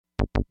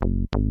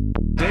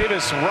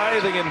Davis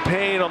writhing in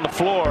pain on the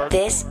floor.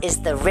 This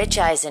is the Rich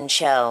Eisen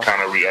Show.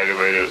 Kind of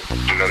re-aggravated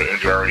another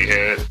injury I already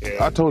had.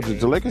 I told you,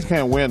 the Lakers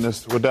can't win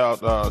this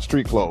without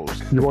street clothes.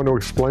 You want to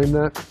explain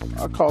that?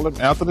 I call him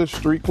Anthony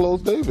Street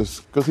Clothes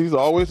Davis because he's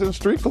always in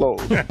street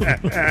clothes.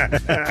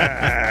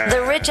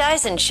 The Rich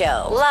Eisen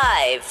Show,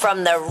 live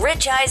from the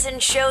Rich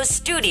Eisen Show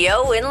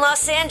studio in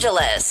Los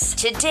Angeles.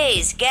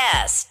 Today's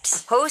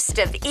guests, host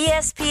of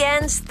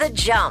ESPN's The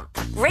Jump,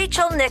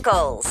 Rachel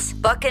Nichols,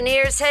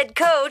 Buccaneers head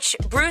coach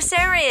Bruce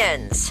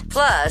Arians,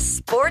 plus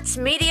sports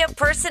media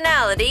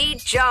personality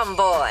John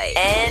Boy.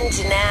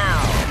 And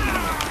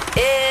now,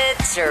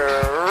 it's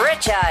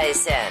Rich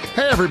Eisen.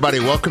 Hey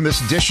everybody, welcome to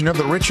this edition of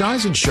the Rich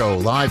Eisen Show,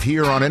 live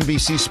here on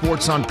NBC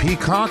Sports on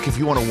Peacock. If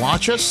you want to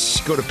watch us,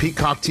 go to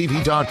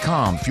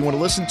peacocktv.com. If you want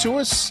to listen to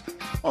us,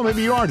 well,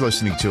 maybe you are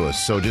listening to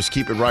us, so just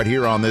keep it right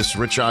here on this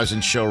Rich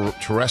Eisen Show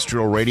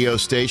terrestrial radio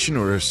station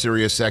or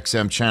Sirius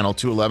XM Channel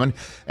 211,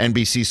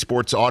 NBC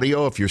Sports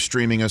Audio. If you're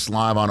streaming us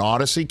live on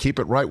Odyssey, keep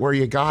it right where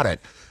you got it.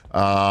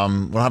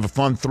 We'll have a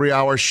fun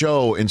 3-hour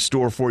show in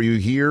store for you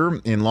here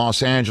in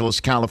Los Angeles,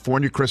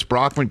 California. Chris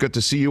Brockman, good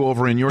to see you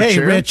over in your chair. Hey,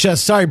 Rich,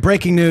 sorry,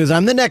 breaking news.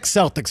 I'm the next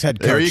Celtics head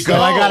coach. There you go.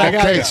 So I got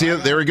okay, see,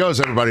 there he goes,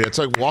 everybody. It's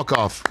like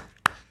walk-off.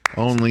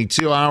 Only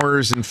 2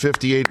 hours and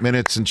 58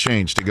 minutes and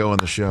change to go in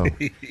the show.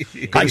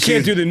 I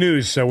can't do the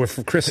news, so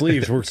if Chris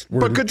leaves, we're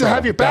but good to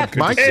have you back,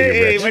 Mike.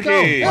 Hey, Mike.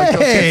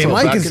 Hey,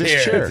 Mike is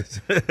his chair.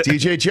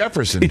 DJ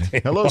Jefferson.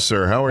 Hello,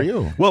 sir. How are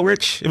you? Well,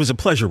 Rich, it was a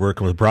pleasure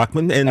working with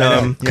Brockman. And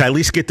can I at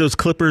least get those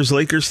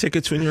Clippers-Lakers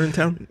tickets when you're in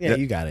town? Yeah,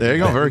 you got it. There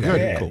you go. Very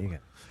good. Yeah,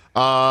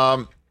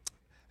 cool.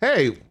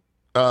 Hey,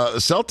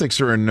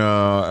 Celtics are in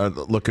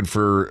looking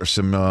for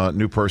some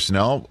new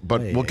personnel,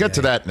 but we'll get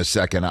to that in a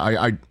second.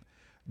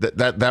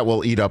 That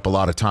will eat up a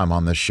lot of time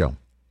on this show.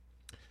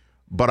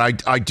 But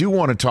I do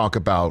want to talk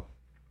about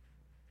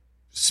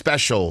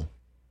special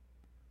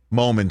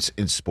moments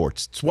in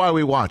sports. It's why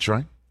we watch,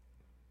 right?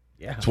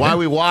 Yeah. It's why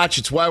we watch.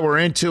 It's why we're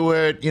into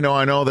it. You know,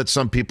 I know that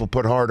some people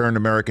put hard-earned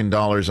American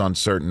dollars on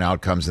certain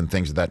outcomes and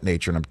things of that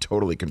nature, and I'm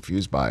totally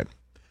confused by it.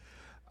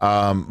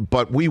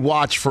 But we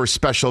watch for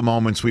special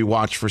moments. We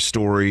watch for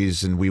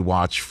stories, and we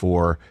watch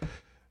for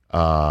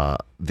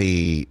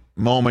the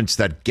moments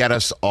that get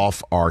us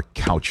off our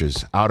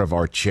couches, out of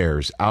our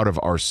chairs, out of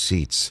our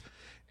seats.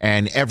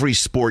 And every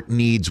sport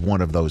needs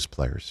one of those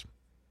players.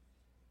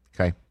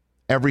 Okay?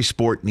 Every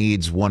sport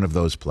needs one of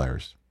those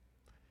players.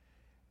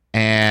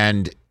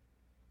 And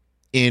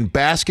in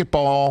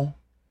basketball,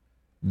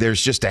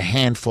 there's just a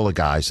handful of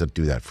guys that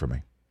do that for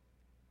me.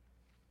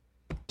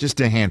 Just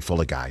a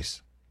handful of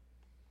guys.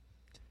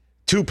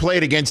 Two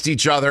played against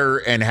each other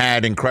and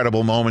had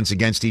incredible moments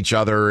against each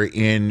other do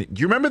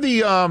you remember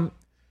the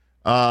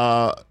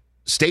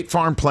State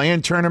Farm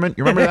play-in tournament?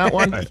 You remember that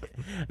one?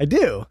 I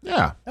do.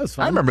 Yeah. That was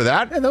fun. I remember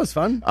that. Yeah, that was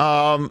fun.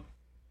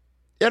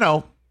 You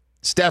know,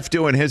 Steph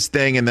doing his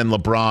thing and then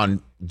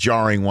LeBron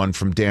jarring one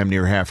from damn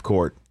near half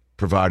court,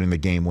 providing the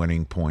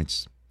game-winning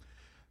points.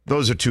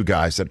 Those are two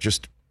guys that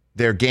just,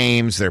 their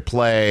games, their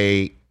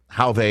play,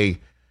 how they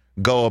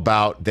go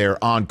about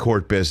their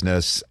on-court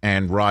business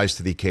and rise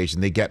to the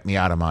occasion. They get me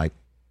out of my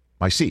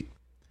seat.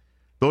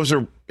 Those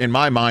are, in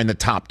my mind, the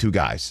top two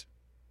guys.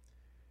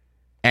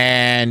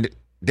 And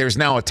there's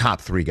now a top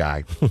three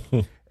guy.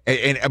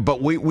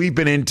 But we've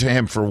been into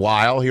him for a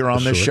while here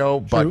on this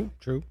show. But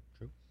True.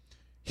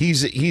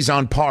 He's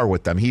on par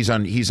with them. He's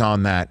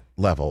on that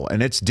level.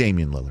 And it's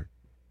Damian Lillard.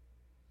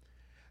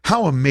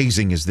 How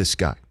amazing is this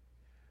guy?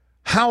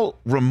 How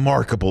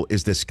remarkable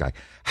is this guy?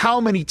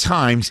 How many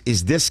times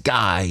is this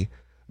guy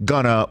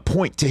gonna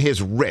point to his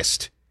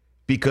wrist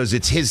because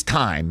it's his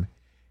time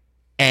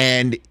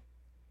and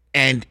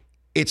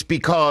it's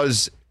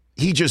because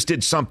he just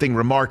did something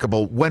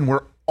remarkable when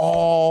we're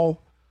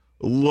all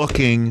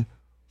looking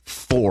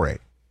for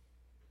it?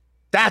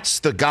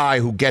 That's the guy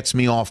who gets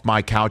me off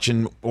my couch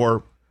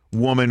or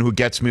woman who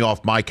gets me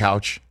off my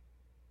couch.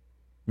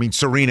 I mean,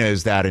 Serena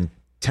is that in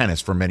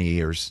tennis for many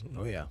years.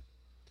 Oh, yeah.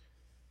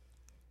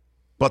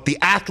 But the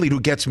athlete who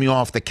gets me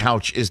off the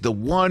couch is the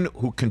one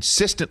who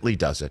consistently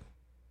does it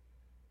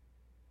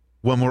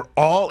when we're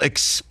all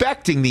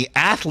expecting the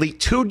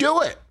athlete to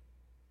do it.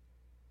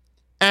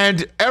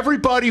 And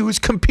everybody who's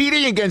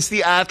competing against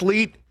the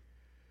athlete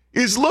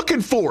is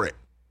looking for it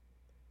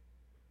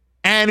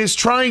and is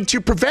trying to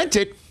prevent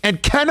it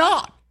and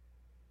cannot.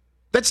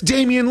 That's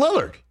Damian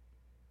Lillard.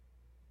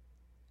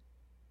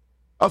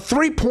 A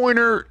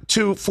three-pointer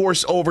to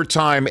force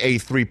overtime, a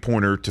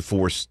three-pointer to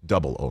force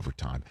double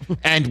overtime.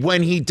 And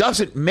when he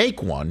doesn't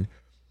make one,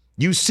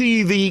 you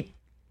see the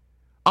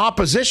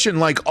opposition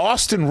like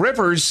Austin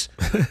Rivers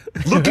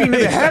looking to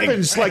the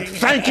heavens like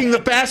thanking the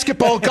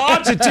basketball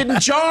gods it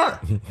didn't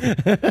jar.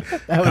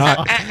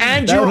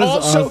 And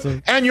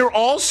you're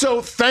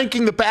also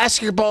thanking the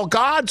basketball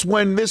gods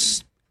when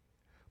this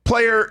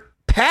player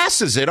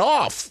passes it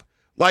off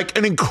like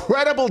an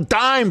incredible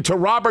dime to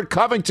Robert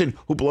Covington,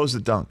 who blows the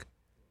dunk.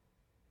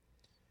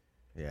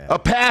 Yeah. A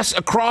pass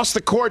across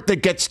the court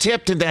that gets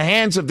tipped in the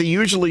hands of the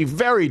usually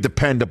very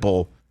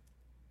dependable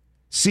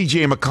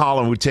C.J.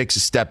 McCollum, who takes a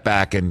step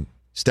back and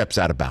steps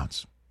out of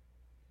bounds.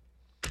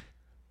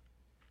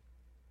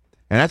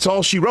 And that's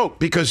all she wrote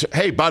because,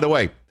 hey, by the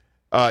way,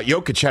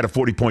 Jokic had a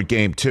 40-point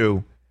game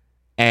too,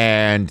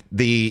 and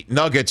the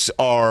Nuggets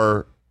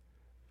are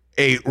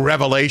a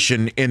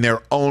revelation in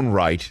their own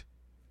right.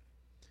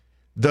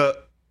 The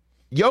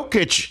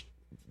Jokic,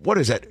 what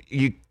is that?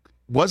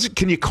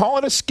 Can you call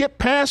it a skip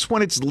pass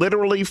when it's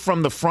literally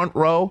from the front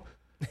row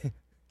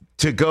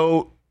to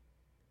go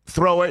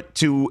throw it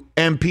to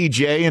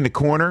MPJ in the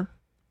corner,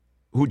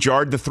 who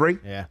jarred the three?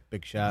 Yeah,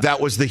 big shot. That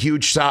was the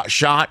huge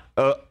shot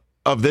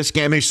of this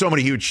game. There's so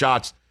many huge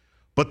shots.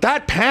 But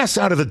that pass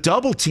out of the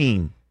double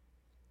team,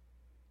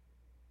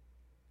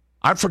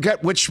 I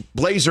forget which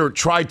Blazer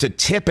tried to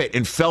tip it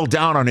and fell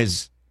down on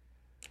his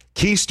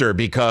keister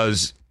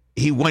because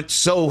he went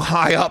so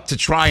high up to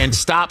try and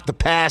stop the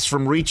pass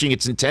from reaching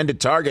its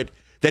intended target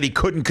that he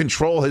couldn't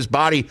control his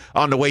body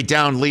on the way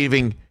down,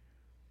 leaving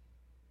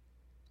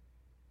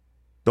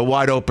the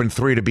wide open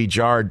three to be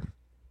jarred.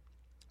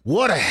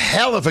 What a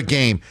hell of a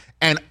game.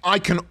 And I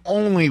can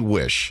only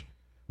wish,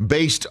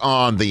 based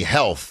on the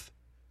health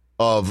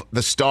of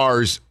the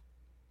stars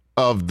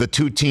of the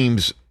two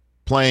teams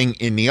playing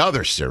in the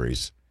other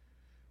series,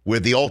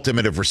 with the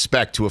ultimate of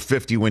respect to a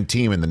 50-win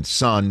team in the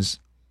Suns,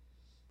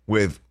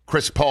 with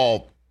Chris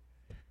Paul,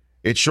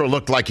 it sure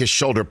looked like his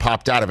shoulder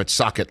popped out of its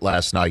socket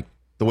last night,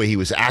 the way he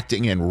was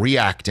acting and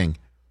reacting.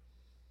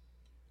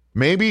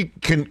 Maybe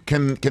can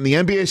the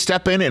NBA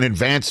step in and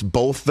advance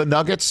both the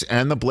Nuggets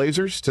and the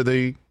Blazers to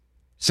the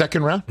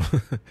second round?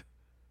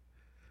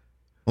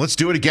 Let's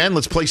do it again.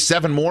 Let's play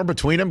 7 more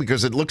between them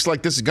because it looks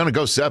like this is going to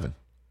go 7.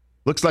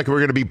 Looks like we're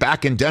going to be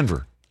back in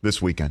Denver this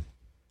weekend.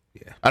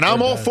 Yeah, and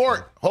I'm all for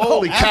it.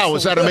 Holy cow,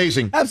 is that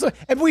amazing? Absolutely.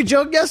 And we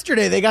joked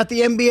yesterday, they got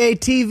the NBA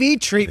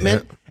TV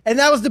treatment, and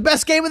that was the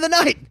best game of the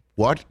night.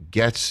 What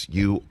gets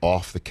you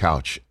off the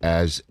couch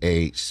as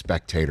a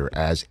spectator,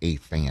 as a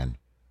fan,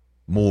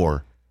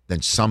 more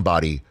than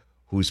somebody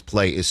whose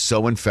play is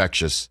so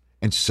infectious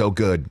and so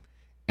good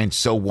and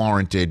so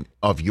warranted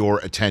of your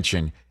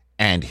attention,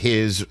 and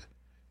his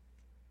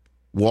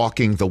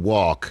walking the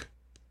walk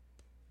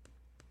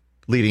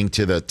leading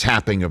to the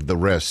tapping of the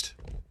wrist?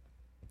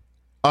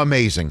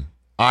 Amazing.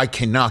 I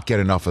cannot get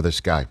enough of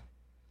this guy.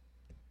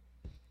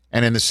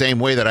 And in the same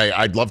way that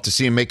I'd love to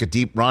see him make a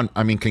deep run,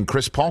 I mean, can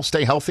Chris Paul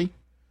stay healthy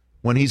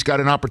when he's got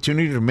an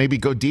opportunity to maybe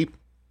go deep?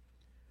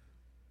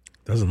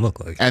 Doesn't look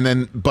like it. And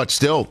then, but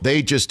still,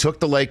 they just took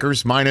the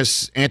Lakers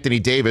minus Anthony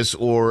Davis,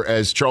 or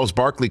as Charles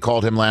Barkley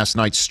called him last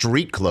night,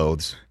 street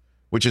clothes,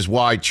 which is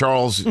why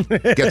Charles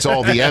gets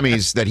all the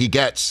Emmys that he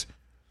gets,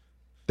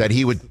 that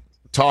he would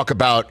talk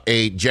about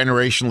a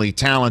generationally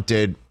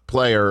talented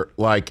player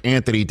like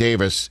Anthony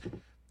Davis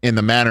in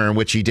the manner in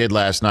which he did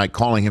last night,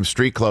 calling him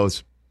street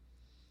clothes,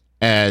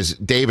 as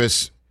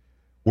Davis,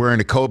 wearing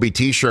a Kobe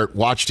t-shirt,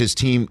 watched his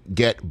team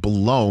get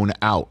blown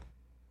out.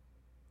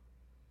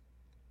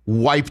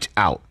 Wiped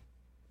out.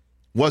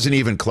 Wasn't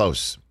even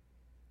close.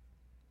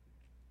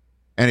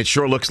 And it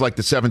sure looks like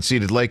the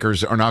 7-seeded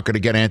Lakers are not going to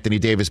get Anthony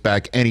Davis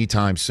back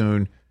anytime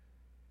soon.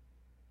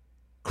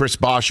 Chris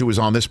Bosh, who was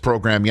on this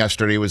program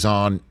yesterday, was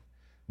on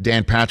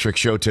Dan Patrick's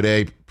show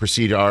today,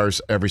 precede ours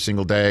every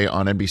single day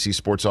on NBC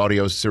Sports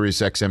Audio,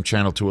 Sirius XM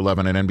Channel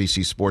 211, and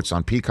NBC Sports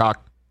on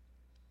Peacock.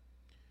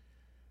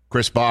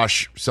 Chris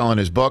Bosh selling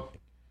his book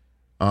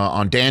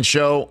on Dan's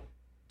show,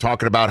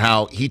 talking about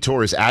how he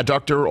tore his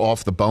adductor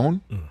off the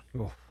bone.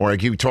 Or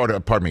he tore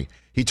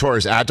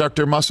his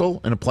adductor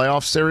muscle in a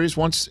playoff series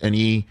once, and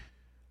he,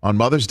 on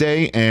Mother's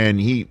Day, and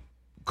he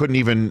couldn't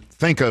even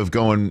think of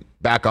going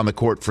back on the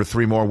court for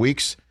 3 more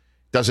weeks.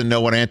 Doesn't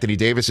know what Anthony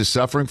Davis is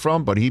suffering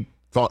from, but he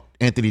thought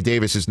Anthony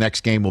Davis's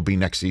next game will be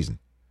next season.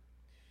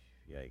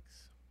 Yikes.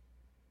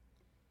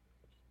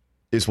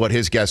 Is what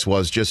his guess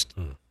was, just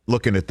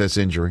looking at this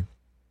injury.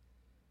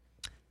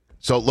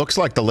 So it looks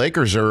like the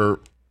Lakers are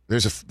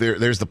there's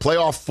the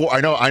playoff fork.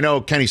 I know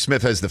Kenny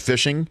Smith has the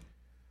fishing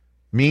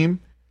meme,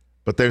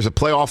 but there's a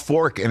playoff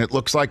fork, and it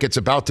looks like it's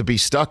about to be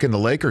stuck in the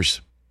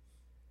Lakers.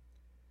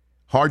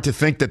 Hard to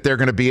think that they're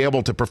going to be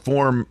able to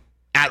perform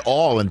at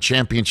all in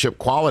championship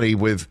quality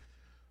with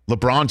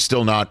LeBron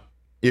still not,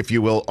 if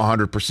you will,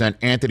 100%.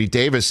 Anthony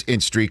Davis in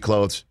street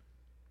clothes.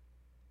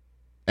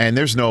 And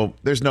there's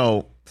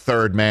no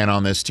third man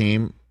on this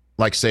team,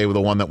 like, say,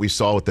 the one that we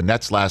saw with the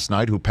Nets last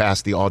night, who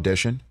passed the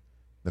audition,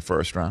 the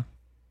first round,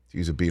 to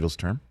use a Beatles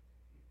term.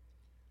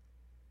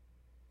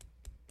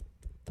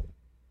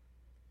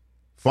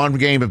 Fun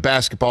game of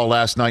basketball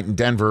last night in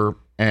Denver,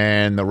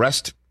 and the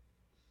rest.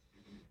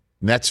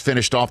 Nets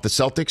finished off the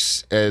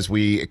Celtics as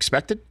we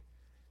expected,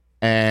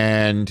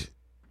 and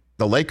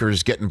the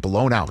Lakers getting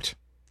blown out.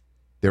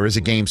 There is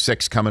a Game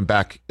 6 coming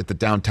back at the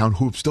Downtown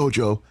Hoops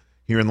Dojo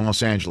here in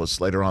Los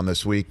Angeles later on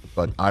this week,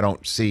 but I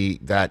don't see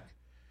that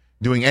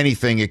doing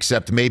anything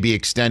except maybe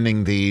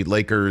extending the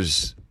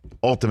Lakers'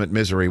 ultimate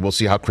misery. We'll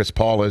see how Chris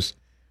Paul is.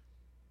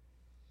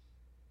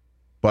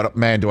 But,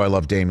 man, do I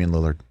love Damian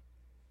Lillard.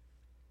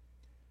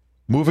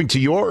 Moving to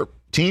your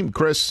team,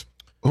 Chris,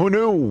 who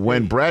knew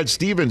when Brad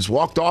Stevens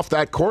walked off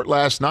that court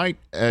last night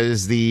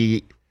as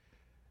the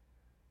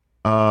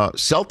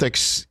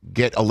Celtics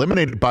get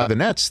eliminated by the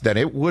Nets, then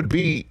it would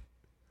be,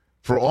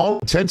 for all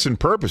intents and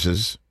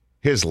purposes,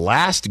 his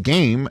last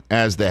game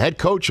as the head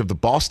coach of the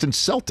Boston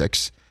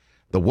Celtics.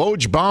 The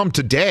Woj bomb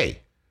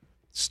today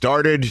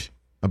started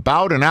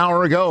about an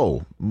hour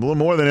ago, a little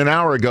more than an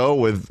hour ago,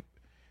 with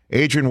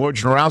Adrian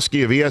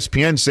Wojnarowski of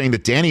ESPN saying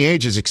that Danny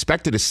Ainge is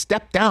expected to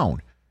step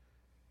down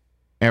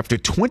after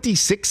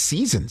 26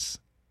 seasons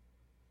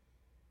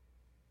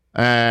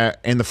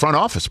in the front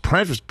office,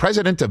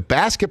 president of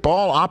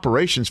basketball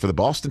operations for the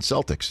Boston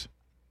Celtics.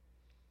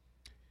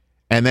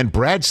 And then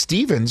Brad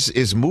Stevens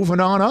is moving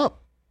on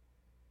up.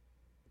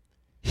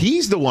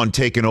 He's the one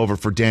taking over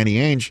for Danny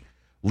Ainge,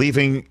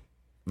 leaving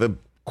the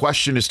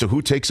question as to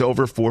who takes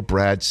over for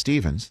Brad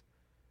Stevens.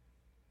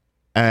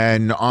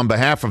 And on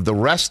behalf of the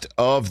rest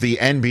of the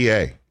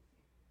NBA,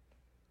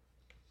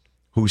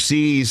 who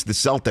sees the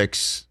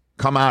Celtics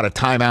come out of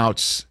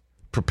timeouts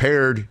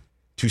prepared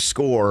to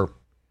score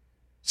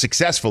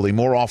successfully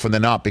more often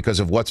than not because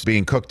of what's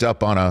being cooked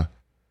up on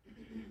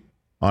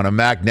a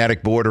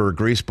magnetic board or a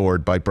grease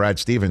board by Brad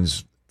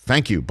Stevens.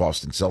 Thank you,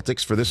 Boston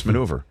Celtics, for this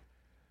maneuver.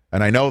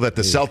 And I know that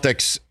the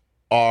Celtics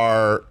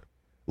are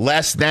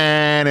less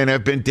than and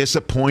have been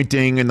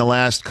disappointing in the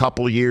last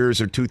couple of years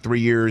or 2-3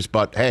 years,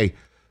 but hey,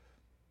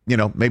 you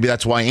know, maybe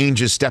that's why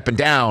Ainge is stepping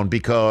down,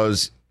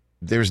 because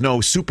there's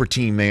no super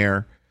team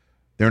there.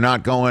 They're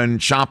not going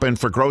shopping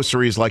for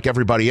groceries like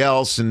everybody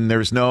else, and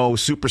there's no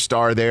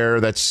superstar there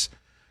that's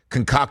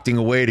concocting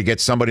a way to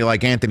get somebody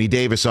like Anthony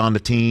Davis on the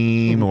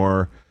team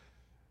or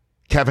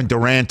Kevin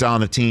Durant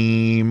on the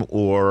team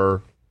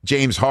or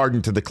James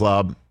Harden to the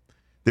club.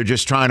 They're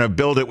just trying to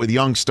build it with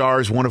young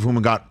stars, one of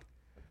whom got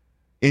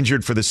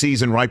injured for the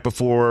season right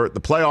before the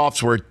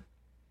playoffs, where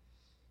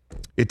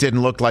it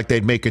didn't look like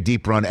they'd make a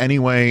deep run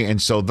anyway.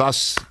 And so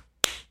thus,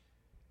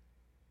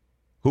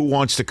 who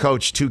wants to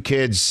coach two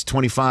kids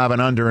 25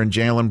 and under, and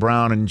Jaylen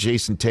Brown and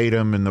Jason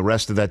Tatum and the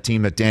rest of that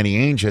team that Danny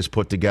Ainge has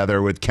put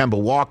together with Kemba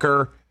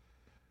Walker,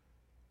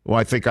 who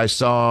I think I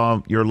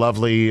saw your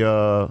lovely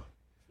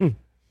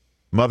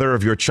mother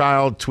of your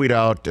child tweet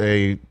out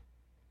a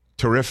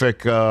terrific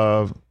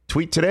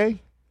tweet today.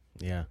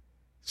 Yeah.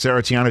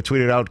 Sarah Tiana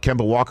tweeted out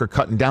Kemba Walker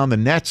cutting down the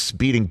Nets,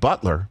 beating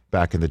Butler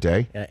back in the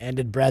day. Yeah,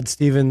 ended Brad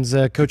Stevens'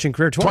 coaching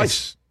career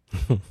twice.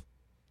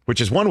 Which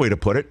is one way to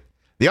put it.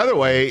 The other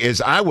way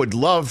is I would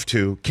love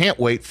to, can't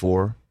wait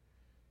for,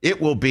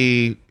 it will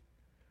be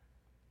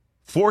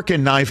fork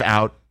and knife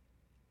out,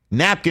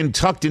 napkin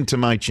tucked into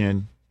my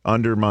chin,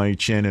 under my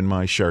chin in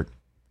my shirt.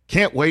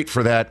 Can't wait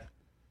for that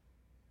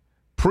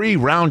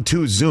pre-round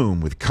 2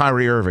 Zoom with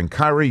Kyrie Irving.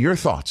 Kyrie, your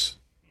thoughts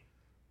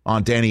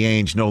on Danny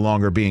Ainge no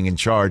longer being in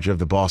charge of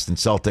the Boston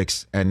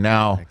Celtics, and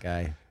now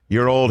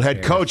your old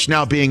head coach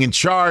now being in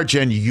charge,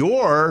 and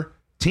your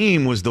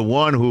team was the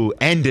one who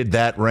ended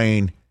that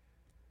reign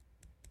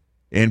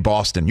in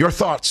Boston. Your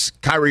thoughts,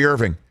 Kyrie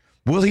Irving.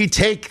 Will he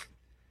take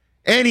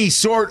any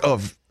sort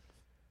of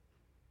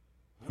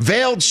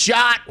veiled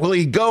shot? Will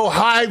he go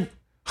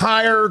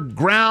higher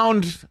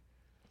ground,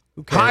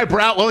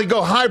 highbrow? Will he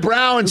go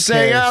highbrow and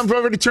say, yeah, I'm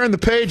ready to turn the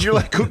page? You're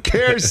like, who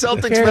cares?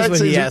 Celtics fans,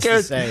 who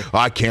cares? Oh,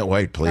 I can't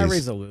wait, please.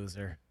 Kyrie's a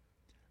loser.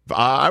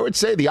 I would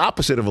say the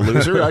opposite of a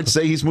loser. I'd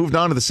say he's moved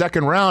on to the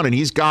second round, and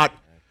he's got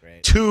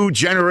two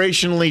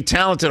generationally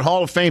talented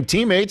Hall of Fame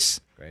teammates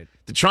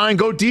to try and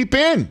go deep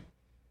in.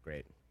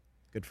 Great.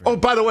 Good for him. Oh,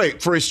 by the way,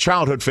 for his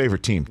childhood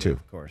favorite team, too.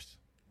 Of course.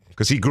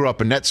 Because he grew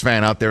up a Nets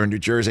fan out there in New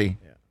Jersey.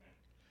 Yeah.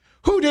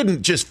 Who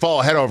didn't just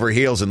fall head over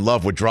heels in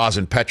love with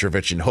Drazen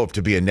Petrovic and hope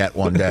to be a Net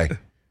one day?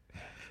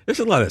 There's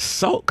a lot of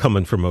salt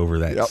coming from over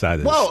that side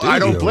of the studio. Well, I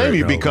don't blame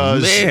you now.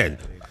 because, Man.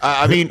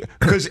 I mean,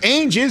 because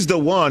Ainge is the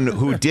one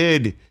who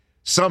did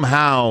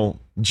somehow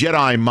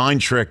Jedi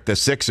mind trick the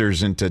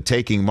Sixers into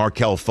taking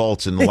Markelle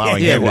Fultz and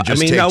allowing him to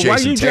just take now, Jason why are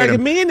you Tatum.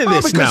 dragging me into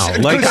this now?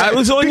 Like, I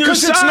was on your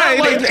side,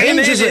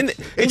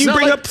 and you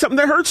bring up something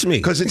that hurts me.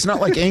 Because it's not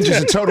like Ainge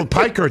is a total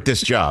piker at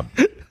this job.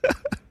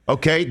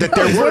 Okay, that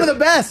there he's were one of the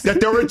best. That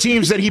there were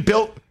teams that he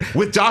built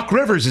with Doc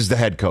Rivers as the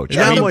head coach.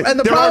 Yeah,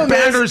 there are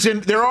banners in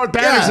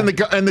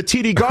the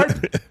TD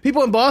Garden.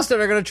 People in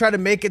Boston are going to try to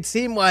make it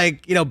seem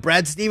like, you know,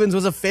 Brad Stevens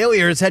was a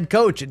failure as head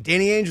coach and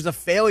Danny Ainge was a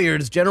failure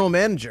as general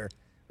manager.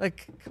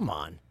 Like, come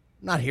on,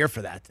 I'm not here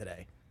for that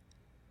today.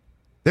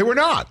 They were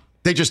not.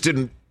 They just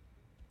didn't.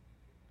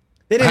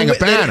 They didn't hang a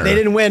banner. They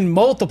didn't win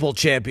multiple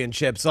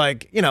championships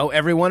like, you know,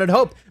 everyone had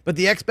hoped. But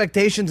the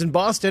expectations in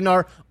Boston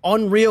are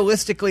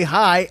unrealistically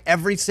high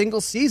every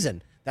single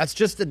season. That's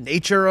just the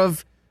nature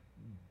of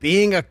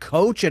being a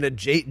coach and a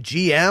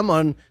GM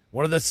on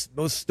one of the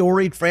most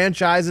storied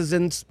franchises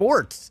in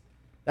sports.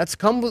 That's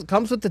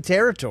comes with the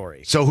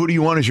territory. So who do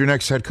you want as your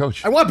next head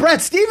coach? I want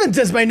Brad Stevens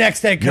as my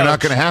next head coach. You're not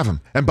going to have him.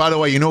 And by the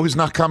way, you know who's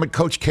not coming?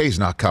 Coach K's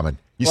not coming.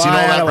 You see all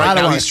that right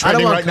now? He's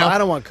trending right now. I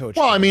don't want Coach.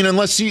 Well, I mean,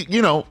 unless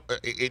you know,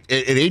 at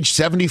age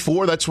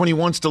 74, that's when he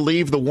wants to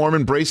leave the warm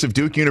embrace of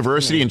Duke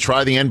University and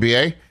try the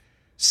NBA.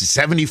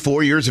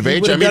 74 years of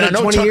age. I mean, I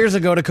know 20 years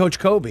ago to Coach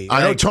Kobe.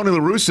 I know Tony La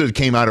Russa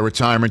came out of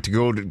retirement to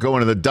go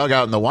into the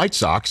dugout in the White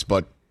Sox,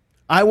 but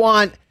I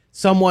want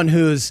someone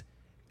who's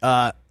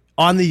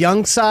On the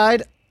young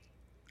side,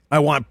 I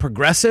want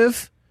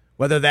progressive,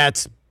 whether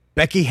that's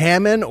Becky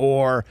Hammon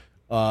or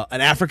an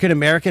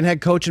African-American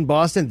head coach in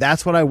Boston.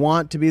 That's what I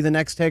want to be the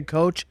next head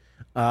coach.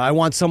 I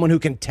want someone who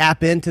can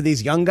tap into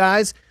these young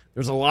guys.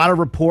 There's a lot of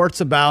reports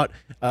about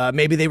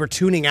maybe they were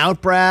tuning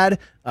out Brad.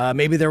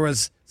 Maybe there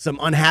was some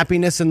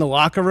unhappiness in the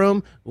locker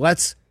room.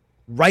 Let's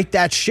right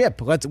that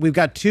ship. We've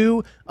got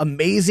two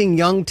amazing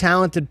young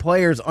talented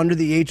players under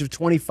the age of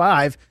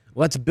 25.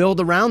 Let's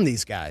build around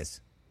these guys.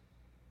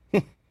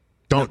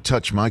 Don't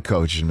touch my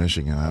coach in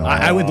Michigan.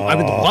 I would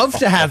love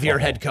to have your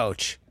head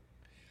coach.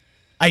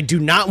 I do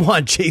not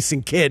want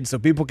Jason Kidd, so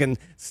people can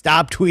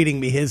stop tweeting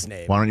me his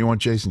name. Why don't you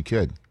want Jason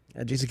Kidd?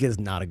 Jason Kidd is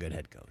not a good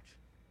head coach.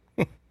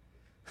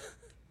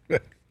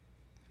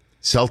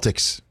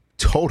 Celtics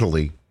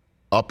totally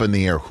up in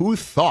the air. Who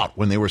thought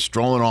when they were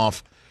strolling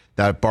off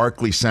that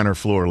Barclays Center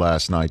floor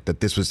last night that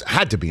this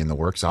had to be in the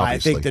works,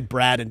 obviously. I think that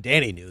Brad and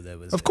Danny knew that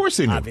was. Of course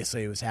they knew.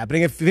 Obviously it was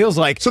happening. It feels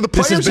like so the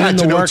this players has been had in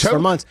to the know works too. for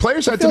months.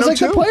 Players had it to know feels like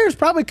too. The players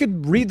probably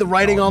could read the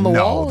writing on the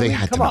wall. They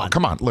had to know. On.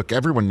 Come on. Look,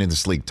 everyone in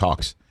this league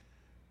talks.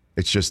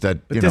 It's just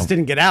that but this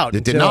didn't get out.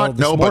 It did not.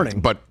 No,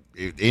 but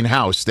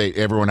in-house,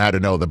 everyone had to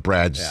know that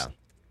Brad's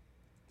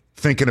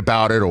thinking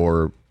about it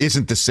or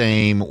isn't the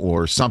same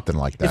or something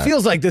like that. It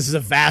feels like this is a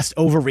vast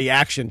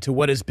overreaction to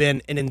what has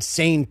been an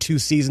insane 2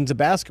 seasons of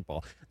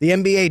basketball. The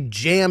NBA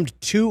jammed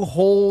 2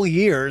 whole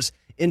years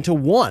into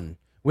one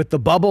with the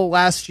bubble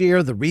last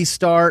year, the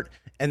restart,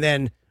 and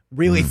then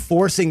really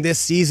forcing this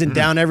season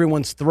down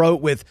everyone's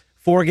throat with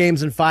 4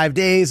 games in 5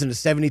 days and a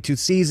 72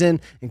 season.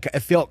 And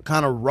it felt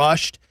kind of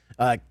rushed.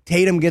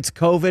 Tatum gets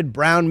COVID.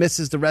 Brown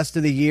misses the rest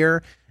of the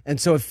year. And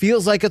so it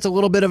feels like it's a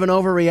little bit of an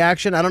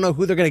overreaction. I don't know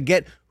who they're going to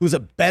get who's a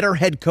better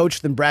head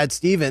coach than Brad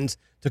Stevens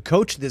to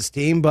coach this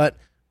team, but,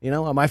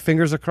 my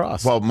fingers are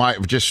crossed. Well,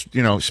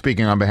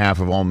 speaking on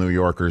behalf of all New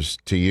Yorkers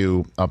to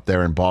you up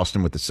there in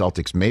Boston with the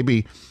Celtics,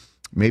 maybe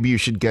you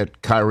should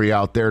get Kyrie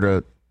out there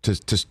to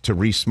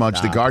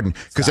re-smudge the Garden.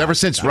 Because ever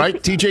since,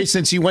 right, TJ,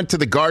 since he went to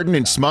the Garden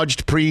and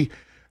smudged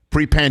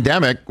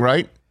pre-pandemic,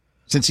 right?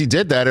 Since he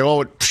did that, it all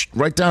went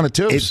right down the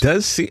tubes. It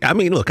does see. I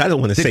mean, look, I don't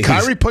want to say. Did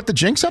Kyrie put the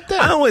jinx up there?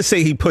 I don't want to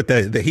say he put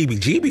the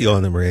heebie-jeebie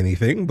on him or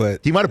anything,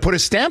 but he might have put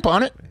his stamp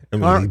on it. I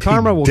mean,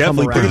 Karma will come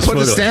around. He put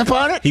his stamp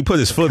on it? He put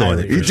his foot on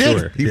it. He did.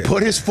 Sure. He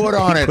put his foot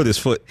on it. He put his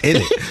foot in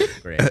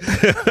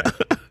it.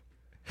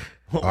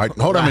 All right,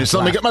 hold on a minute. So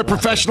let me get my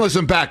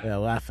professionalism back. Yeah,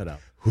 laugh it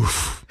up.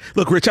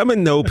 Look, Rich, I'm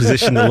in no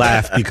position to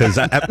laugh because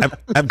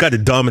I've got a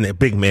dominant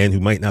big man who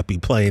might not be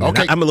playing.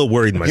 Okay. I'm a little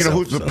worried myself. You know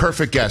who's the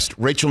perfect guest?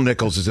 Rachel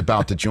Nichols is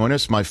about to join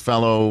us, my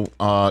fellow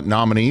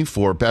nominee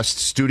for Best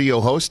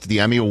Studio Host. The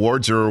Emmy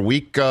Awards are a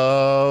week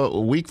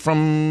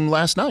from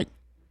last night.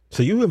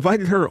 So you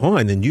invited her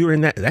on, and you were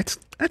in that. That's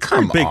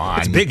kind of big.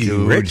 It's big of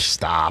you, Rich.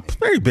 Stop. It's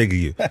very big of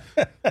you.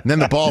 And then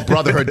the Ball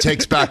Brotherhood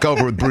takes back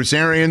over with Bruce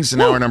Arians in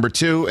hour number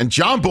 2. And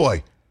John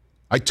Boy,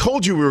 I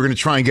told you we were going to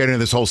try and get into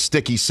this whole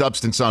sticky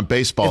substance on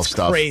baseball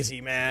stuff. It's crazy,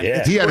 man.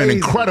 Yeah. He had an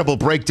incredible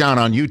breakdown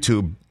on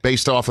YouTube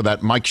based off of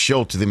that Mike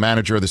Schultz, the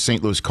manager of the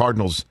St. Louis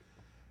Cardinals.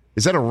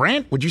 Is that a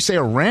rant? Would you say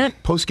a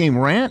rant? Post-game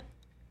rant?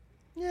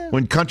 Yeah.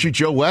 When Country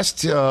Joe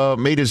West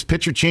made his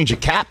pitcher change a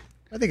cap?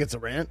 I think it's a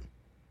rant.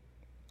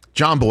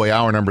 John Boy,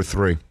 hour number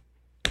 3.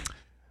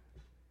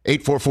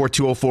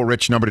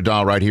 844-204-RICH, number to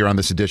dial right here on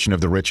this edition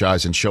of The Rich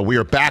Eisen Show. We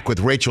are back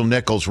with Rachel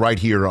Nichols right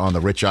here on The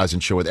Rich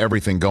Eisen Show with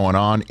everything going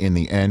on in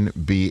the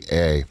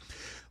NBA.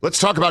 Let's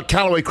talk about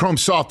Callaway Chrome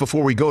Soft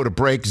before we go to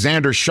break.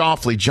 Xander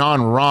Schauffele, John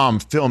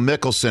Rahm, Phil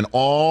Mickelson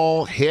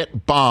all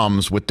hit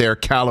bombs with their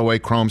Callaway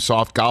Chrome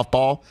Soft golf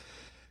ball.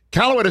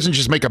 Callaway doesn't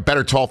just make a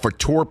better ball for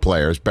tour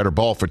players.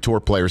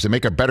 They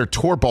make a better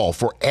tour ball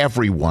for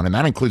everyone, and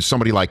that includes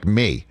somebody like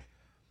me.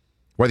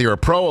 Whether you're a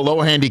pro, a low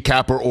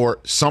handicapper, or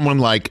someone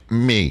like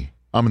me,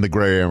 I'm in the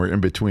gray area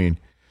in between.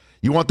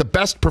 You want the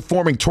best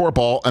performing tour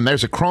ball, and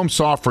there's a Chrome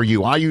Soft for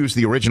you. I use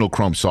the original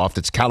Chrome Soft.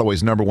 It's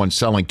Callaway's #1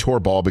 selling tour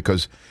ball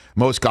because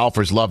most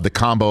golfers love the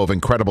combo of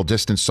incredible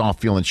distance, soft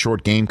feel, and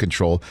short game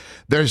control.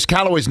 There's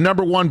Callaway's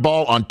 #1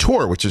 ball on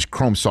tour, which is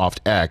Chrome Soft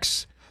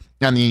X,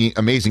 and the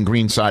amazing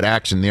greenside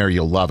action there.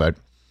 You'll love it.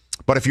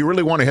 But if you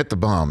really want to hit the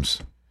bombs,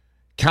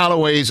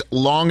 Callaway's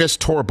longest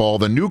tour ball,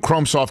 the new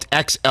Chrome Soft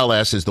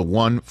XLS, is the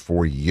one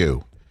for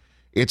you.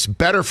 It's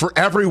better for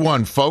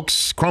everyone,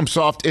 folks. Chrome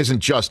Soft isn't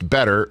just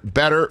better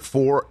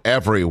for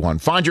everyone.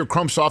 Find your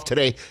Chrome Soft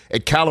today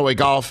at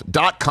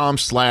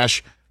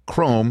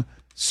CallawayGolf.com/Chrome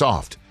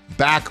Soft.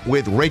 Back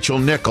with Rachel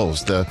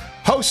Nichols, the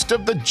host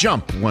of The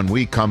Jump, when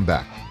we come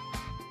back.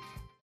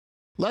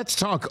 Let's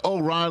talk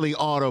O'Reilly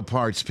Auto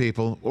Parts,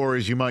 people, or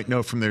as you might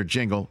know from their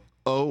jingle,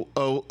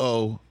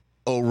 O'Reilly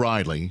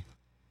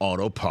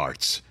Auto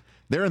Parts.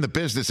 They're in the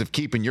business of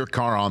keeping your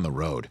car on the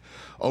road.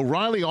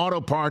 O'Reilly Auto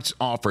Parts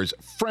offers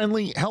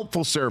friendly,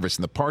 helpful service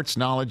and the parts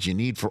knowledge you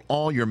need for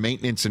all your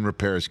maintenance and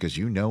repairs, because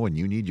you know when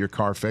you need your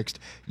car fixed,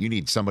 you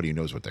need somebody who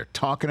knows what they're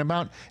talking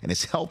about and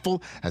is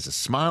helpful, has a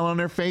smile on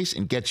their face,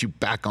 and gets you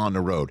back on the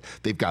road.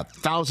 They've got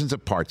thousands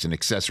of parts and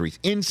accessories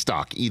in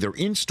stock, either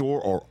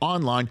in-store or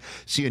online,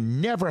 so you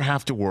never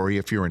have to worry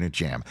if you're in a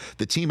jam.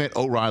 The team at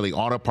O'Reilly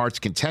Auto Parts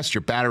can test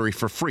your battery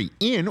for free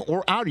in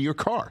or out of your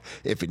car.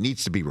 If it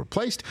needs to be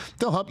replaced,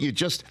 they'll help you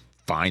just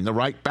find the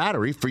right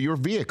battery for your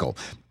vehicle.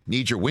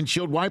 Need your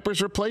windshield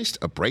wipers replaced,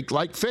 a brake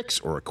light fix,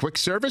 or a quick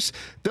service?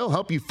 They'll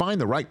help you find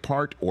the right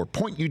part or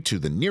point you to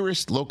the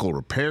nearest local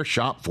repair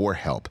shop for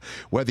help.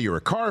 Whether you're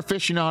a car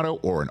aficionado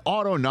or an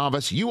auto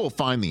novice, you will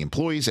find the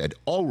employees at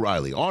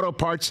O'Reilly Auto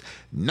Parts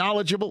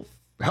knowledgeable,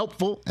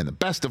 helpful, and the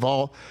best of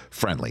all,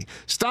 friendly.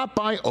 Stop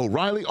by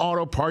O'Reilly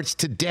Auto Parts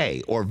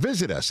today or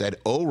visit us at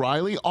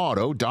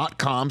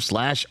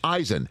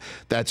O'ReillyAuto.com/Eisen.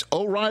 That's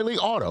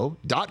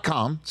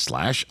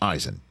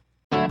O'ReillyAuto.com/Eisen.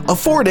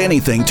 Afford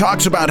Anything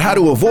talks about how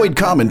to avoid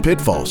common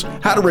pitfalls,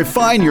 how to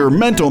refine your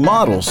mental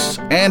models,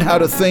 and how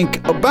to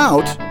think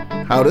about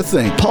how to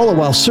think. Paula,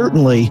 while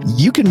certainly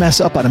you can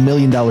mess up on $1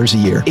 million a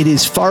year, it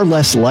is far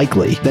less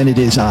likely than it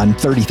is on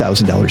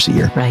 $30,000 a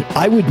year. Right.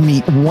 I would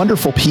meet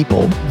wonderful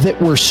people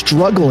that were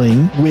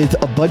struggling with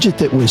a budget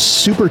that was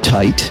super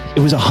tight. It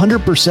was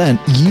 100%.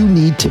 You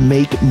need to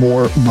make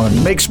more money.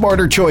 Make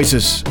smarter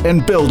choices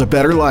and build a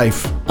better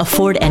life.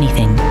 Afford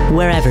Anything,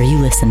 wherever you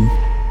listen.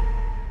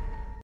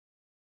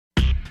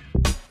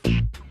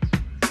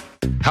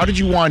 How did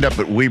you wind up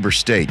at Weber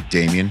State,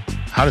 Damian?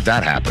 How did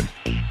that happen?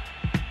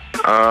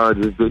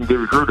 Just didn't get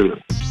recruited.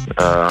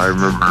 I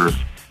remember,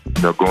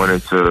 going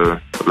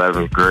into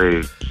 11th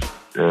grade,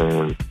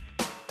 and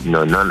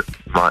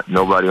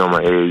nobody on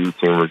my AAU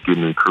team was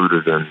getting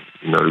recruited, and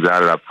the guy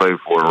that I played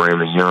for,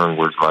 Raymond Young,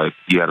 was like,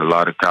 he had a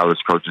lot of college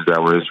coaches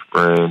that were his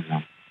friends,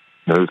 and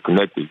he was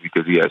connected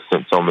because he had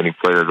sent so many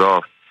players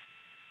off.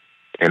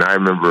 And I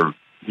remember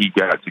he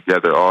got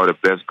together all the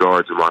best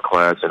guards in my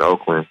class in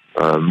Oakland.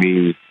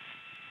 Me,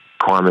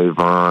 Kwame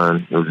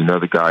Vaughn, there was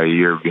another guy a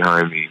year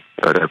behind me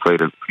that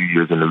played a few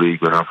years in the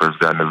league when I first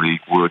got in the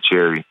league, Will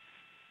Cherry,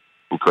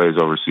 who plays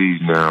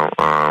overseas now.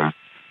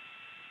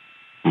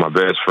 My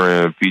best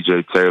friend,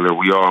 PJ Taylor,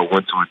 we all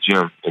went to a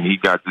gym, and he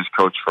got this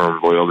coach from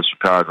Loyola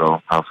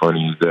Chicago, how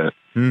funny is that,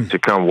 to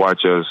come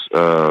watch us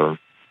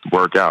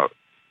work out.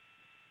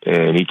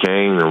 And he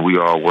came, and we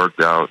all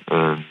worked out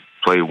and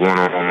played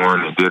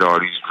one-on-one and did all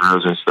these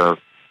drills and stuff.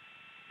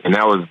 And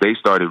they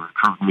started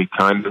recruiting me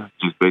kind of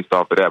just based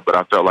off of that, but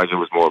I felt like it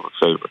was more of a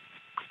favor.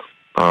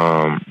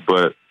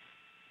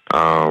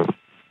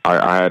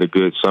 I had a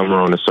good summer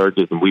on the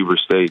circuit in Weber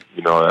State.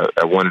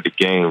 At one of the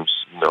games,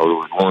 there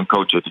was one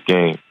coach at the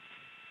game,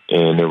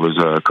 and it was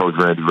Coach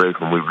Randy Ray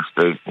from Weber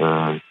State.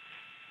 And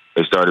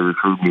they started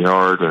recruiting me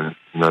hard and,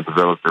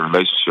 developed a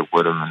relationship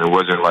with him. And it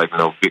wasn't like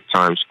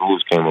big-time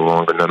schools came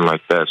along or nothing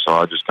like that, so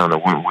I just kind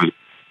of went with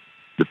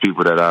the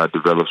people that I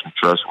developed some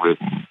trust with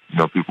and,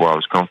 people I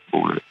was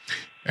comfortable with.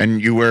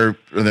 And you wear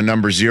the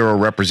number 0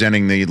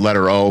 representing the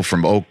letter O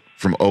from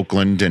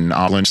Oakland, and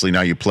obviously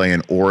now you play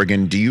in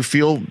Oregon. Do you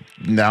feel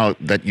now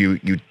that you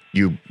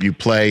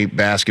play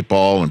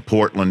basketball in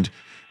Portland,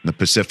 in the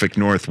Pacific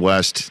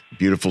Northwest,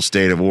 beautiful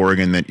state of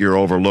Oregon, that you're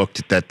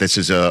overlooked, that this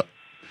is a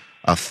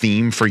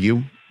theme for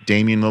you,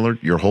 Damian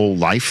Lillard, your whole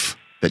life,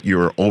 that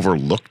you're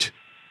overlooked?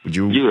 Would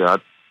you? Yeah,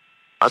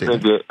 I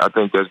think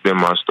that's been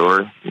my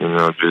story.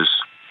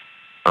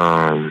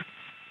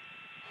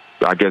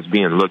 I guess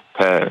being looked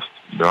past.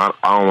 I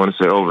don't want to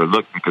say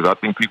overlooked because I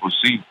think people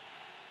see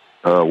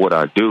what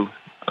I do.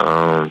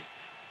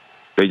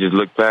 They just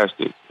look past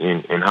it.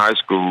 In high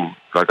school,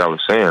 like I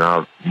was saying,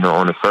 on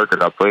the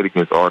circuit, I played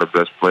against all the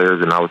best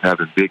players, and I was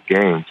having big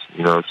games.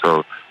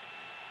 So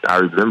I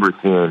remember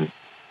seeing,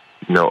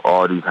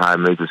 all these high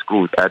major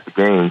schools at the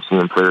game,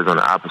 seeing players on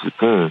the opposite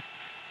team.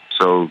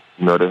 So,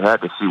 they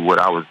had to see what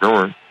I was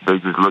doing. They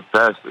just looked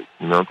past it,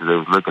 because they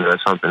was looking at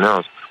something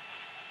else.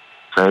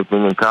 Same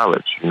thing in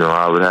college.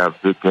 I would have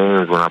big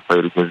games when I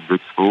played against big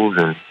schools,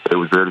 and they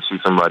was there to see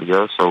somebody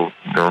else. So,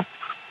 and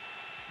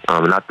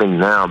I think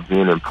now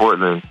being in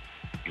Portland,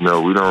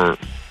 people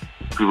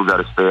got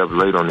to stay up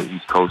late on the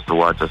East Coast to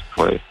watch us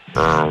play.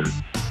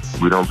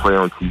 We don't play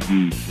on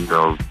TV,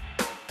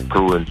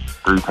 2 and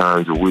 3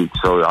 times a week.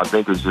 So I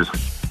think it's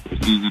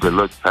easy to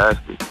look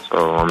past it.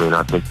 So,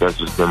 I think that's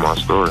just been my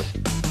story.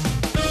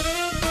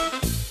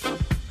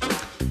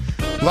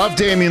 Love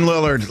Damian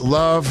Lillard.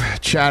 Love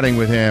chatting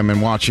with him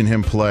and watching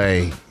him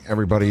play.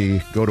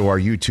 Everybody go to our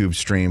YouTube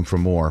stream for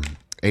more.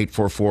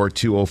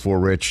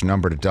 844-204-RICH,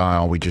 number to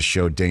dial. We just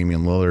showed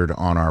Damian Lillard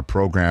on our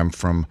program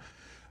from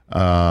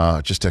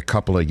just a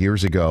couple of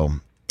years ago.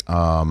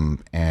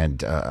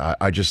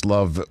 I just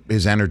love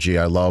his energy.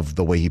 I love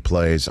the way he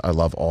plays. I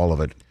love all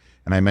of it.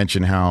 And I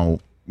mentioned how,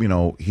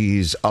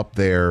 he's up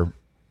there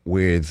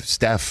with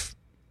Steph.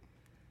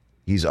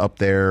 He's up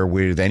there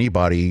with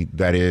anybody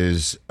that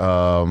is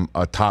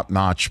a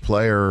top-notch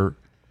player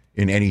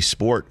in any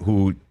sport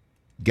who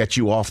gets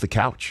you off the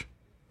couch.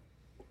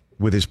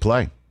 with his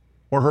play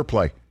or her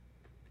play.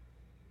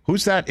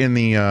 Who's that in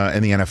the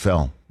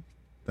NFL?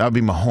 That would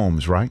be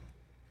Mahomes, right?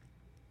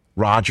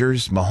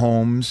 Rodgers,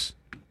 Mahomes,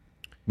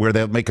 where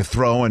they'll make a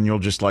throw and you'll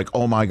just like,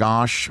 oh my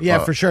gosh. Yeah,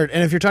 for sure.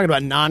 And if you're talking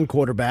about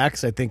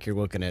non-quarterbacks, I think you're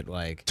looking at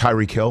like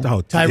Tyreek Hill.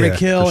 Oh, Tyreek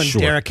Hill and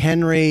sure. Derrick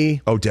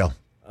Henry.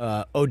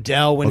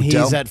 Odell When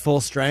he's at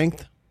full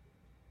strength.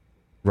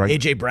 Right.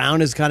 A.J.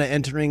 Brown is kind of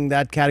entering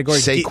that category.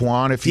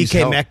 Saquon, if he's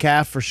DK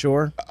Metcalf, for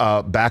sure.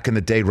 Back in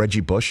the day,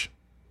 Reggie Bush.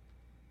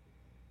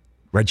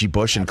 Reggie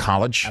Bush in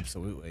college.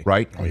 Absolutely.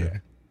 Right? Oh, yeah.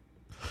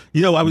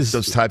 You know, I was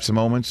those types of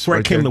moments. Before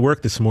I came there. to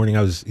work this morning,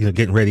 I was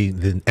getting ready.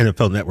 The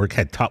NFL Network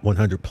had top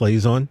 100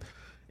 plays on,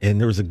 and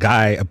there was a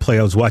play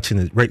I was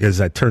watching right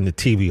as I turned the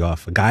TV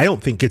off. A guy I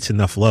don't think gets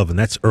enough love, and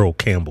that's Earl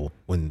Campbell.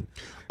 When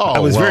I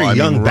was very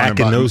young back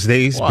in those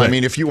days. Well, but, I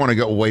mean, if you want to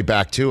go way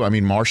back too, I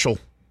mean, Marshall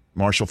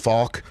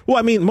Falk. Well,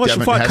 I mean, Marshall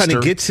Devin Falk kind Hester.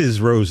 of gets his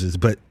roses,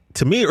 but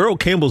to me, Earl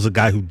Campbell's a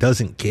guy who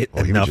doesn't get He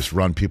would enough. just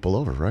run people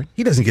over, right?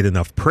 He doesn't get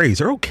enough praise.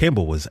 Earl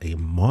Campbell was a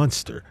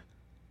monster.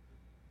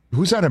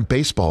 Who's that in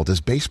baseball?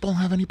 Does baseball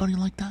have anybody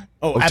like that?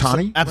 Oh,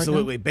 Ohtani?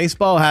 absolutely.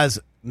 Baseball has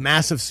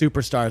massive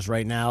superstars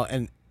right now,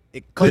 and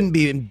it couldn't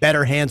be in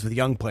better hands with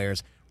young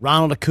players.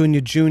 Ronald Acuna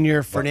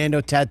Jr.,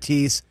 Fernando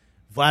Tatis,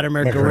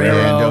 Vladimir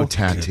Guerrero, Fernando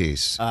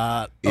Tatis.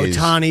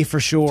 Ohtani for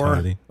sure.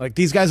 Ohtani. Like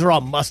these guys are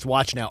all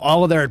must-watch now.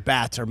 All of their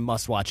at-bats are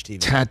must-watch TV.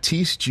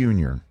 Tatis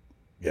Jr.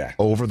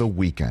 over the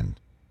weekend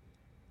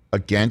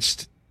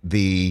against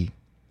the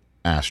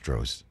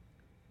Astros.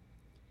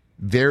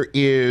 There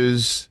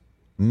is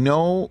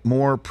no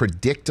more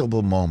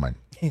predictable moment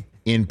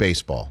in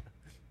baseball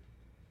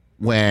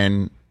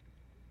when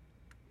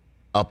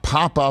a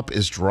pop-up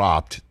is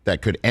dropped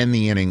that could end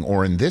the inning,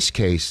 or in this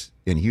case,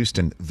 in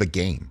Houston, the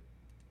game.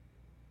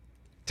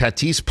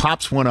 Tatis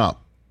pops one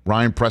up.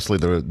 Ryan Presley,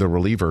 the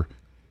reliever,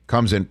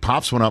 comes in,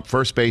 pops one up,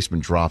 first baseman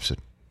drops it.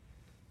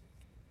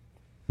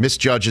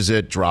 Misjudges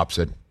it, drops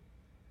it.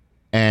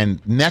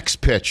 And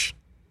next pitch,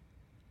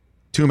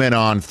 2 men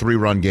on,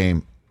 3-run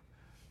game.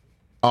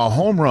 A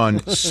home run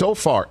so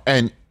far.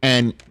 And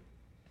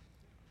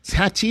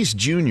Tatis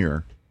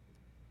Jr.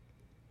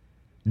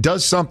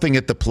 does something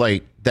at the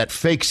plate that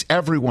fakes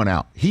everyone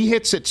out. He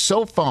hits it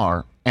so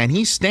far, and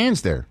he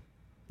stands there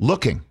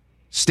looking,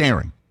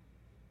 staring.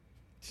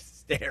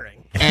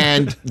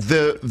 And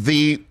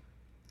the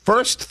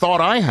first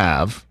thought I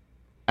have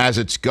as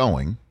it's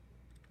going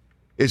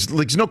is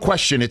there's no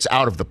question it's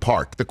out of the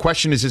park. The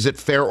question is it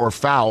fair or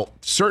foul?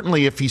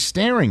 Certainly if he's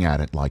staring at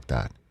it like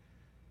that.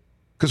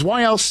 Because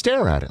why else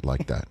stare at it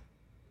like that?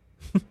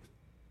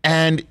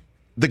 And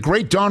the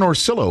great Don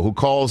Orsillo, who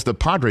calls the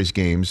Padres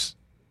games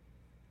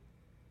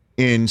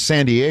in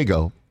San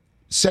Diego,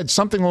 said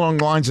something along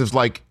the lines of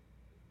like,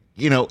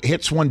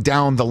 hits one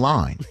down the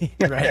line.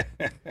 Right.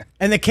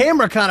 And the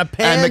camera kind of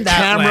pans and the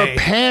camera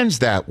pans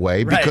that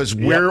way because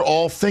we're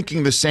all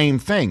thinking the same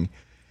thing.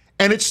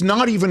 And it's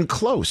not even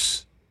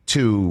close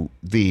to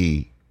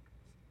the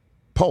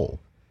pole.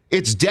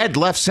 It's dead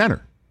left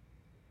center.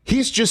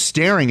 He's just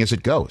staring as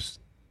it goes.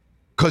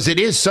 Because it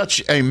is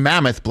such a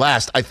mammoth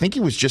blast. I think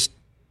he was just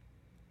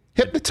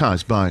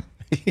hypnotized by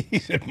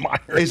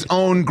his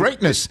own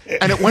greatness.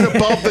 And it went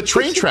above the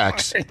train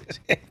tracks.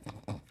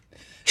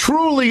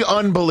 Truly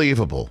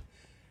unbelievable.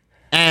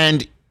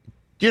 And,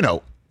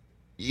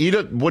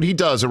 what he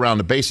does around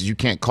the bases, you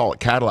can't call it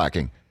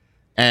Cadillacing.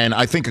 And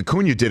I think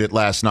Acuna did it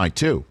last night,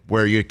 too,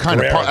 where you kind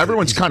of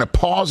everyone's kind of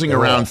pausing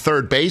around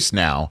third base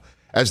now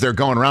as they're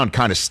going around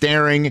kind of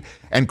staring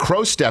and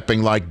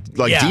crow-stepping like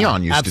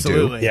Dion used to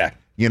do. Yeah.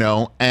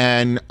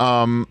 And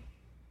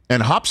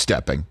hop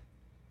stepping.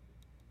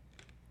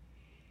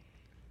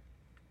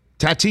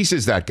 Tatis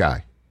is that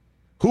guy.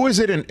 Who is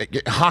it in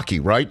hockey,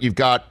 right? You've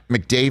got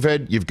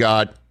McDavid. You've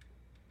got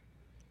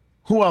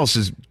who else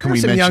is? Can we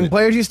some mention young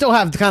players? You still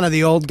have kind of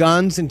the old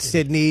guns in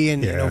Sydney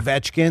and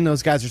Ovechkin.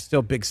 Those guys are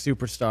still big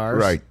superstars,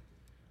 right?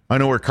 I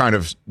know we're kind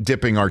of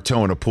dipping our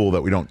toe in a pool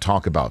that we don't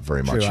talk about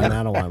very much. True,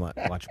 I don't want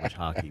to watch much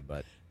hockey,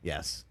 but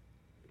yes.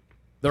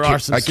 There are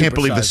some. I can't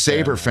believe the superstars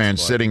Sabre there. fan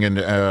sitting in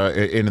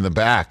the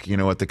back,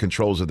 at the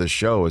controls of this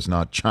show, is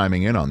not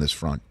chiming in on this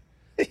front.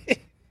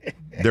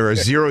 There are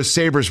 0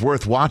 Sabres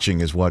worth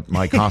watching, is what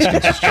Mike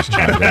Hoskins has just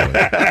chimed in with.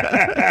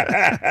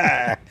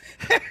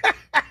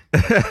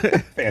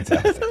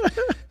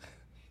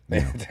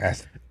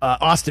 Fantastic.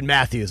 Austin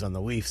Matthews on the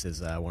Leafs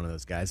is one of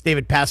those guys.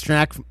 David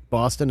Pastrnak from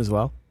Boston as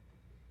well.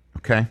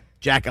 Okay.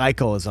 Jack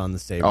Eichel is on the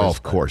Sabres. Oh,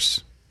 of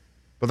course.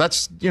 But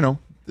that's,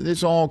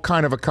 it's all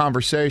kind of a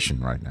conversation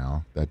right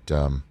now that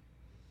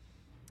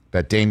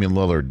Damian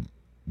Lillard,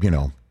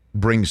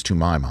 brings to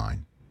my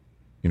mind,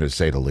 to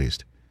say the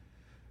least.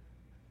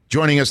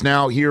 Joining us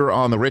now here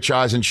on the Rich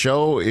Eisen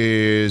Show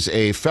is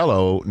a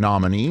fellow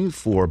nominee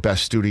for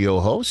Best Studio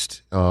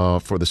Host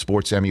for the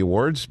Sports Emmy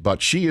Awards,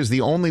 but she is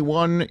the only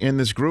one in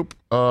this group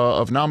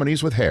of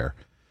nominees with hair.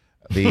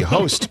 The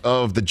host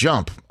of The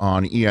Jump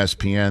on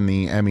ESPN,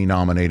 the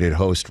Emmy-nominated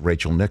host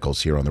Rachel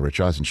Nichols here on the Rich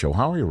Eisen Show.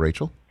 How are you,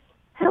 Rachel?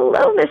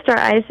 Hello, Mr.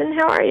 Eisen.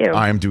 How are you?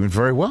 I am doing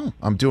very well.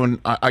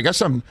 I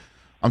guess I'm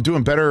I'm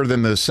doing better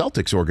than the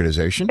Celtics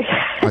organization,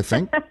 I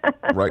think,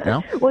 right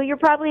now. Well, you're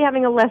probably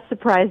having a less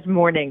surprised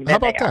morning than How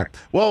about they are. that?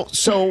 Well,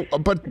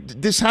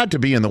 but this had to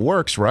be in the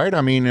works, right?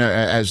 I mean,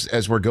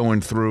 as we're going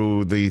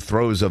through the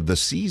throes of the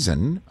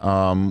season,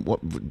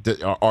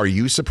 are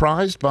you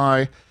surprised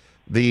by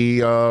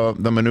the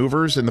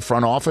maneuvers in the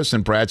front office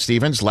and Brad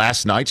Stevens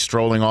last night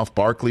strolling off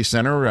Barclays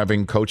Center,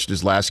 having coached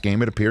his last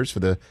game, it appears, for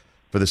the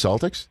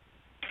Celtics?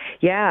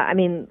 Yeah, I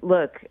mean,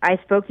 look, I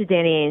spoke to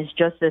Danny Ainge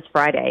just this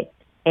Friday.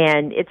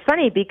 And it's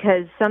funny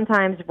because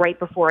sometimes right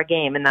before a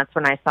game, and that's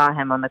when I saw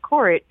him on the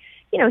court,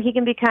 he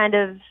can be kind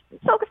of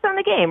focused on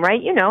the game,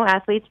 right?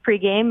 Athletes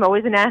pregame,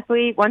 always an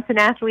athlete, once an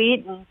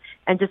athlete,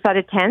 and just sort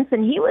of tense.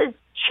 And he was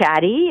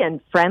chatty and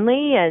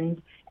friendly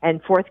and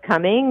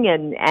forthcoming.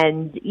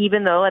 And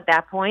even though at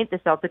that point the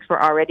Celtics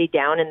were already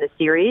down in the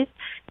series,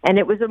 and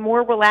it was a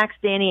more relaxed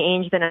Danny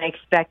Ainge than I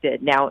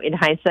expected. Now, in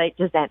hindsight,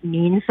 does that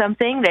mean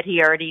something that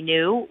he already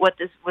knew what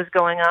this was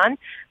going on?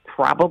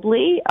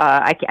 Probably.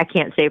 I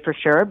can't say for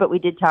sure, but we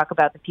did talk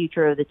about the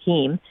future of the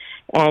team.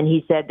 And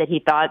he said that he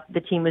thought the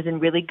team was in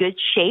really good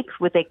shape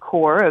with a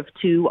core of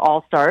 2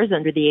 all-stars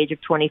under the age of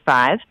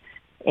 25.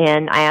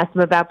 And I asked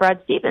him about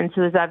Brad Stevens,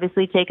 who has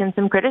obviously taken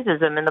some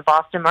criticism in the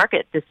Boston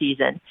market this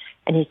season.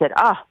 And he said,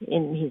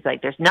 and he's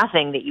like, there's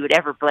nothing that you would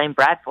ever blame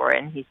Brad for.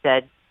 And he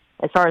said,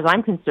 as far as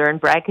I'm concerned,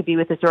 Brad could be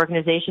with this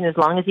organization as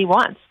long as he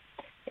wants.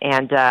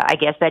 And I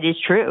guess that is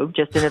true,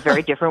 just in a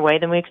very different way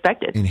than we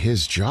expected. In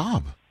his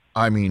job.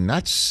 I mean,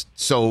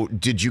 so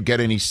did you get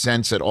any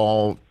sense at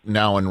all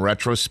now in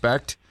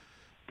retrospect,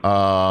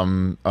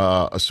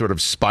 a sort of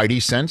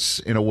spidey sense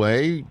in a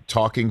way,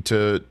 talking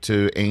to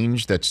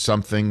Ainge that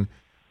something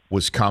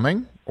was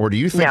coming? Or do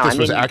you think this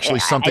was actually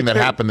something that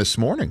happened this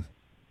morning?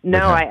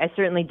 No, I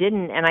certainly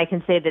didn't. And I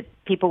can say that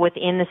people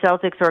within the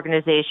Celtics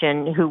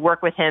organization who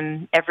work with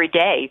him every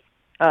day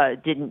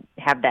didn't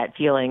have that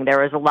feeling. There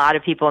was a lot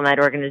of people in that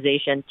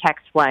organization,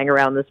 texts flying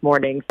around this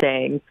morning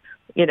saying,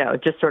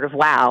 just sort of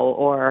wow,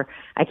 or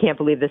I can't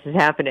believe this is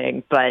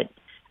happening. But,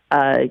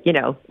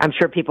 I'm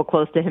sure people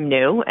close to him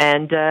knew.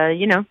 And,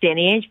 Danny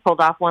Ainge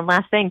pulled off one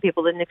last thing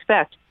people didn't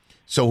expect.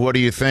 So what do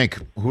you think?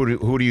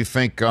 Who do you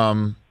think,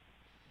 I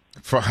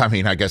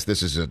guess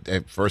this is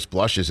at first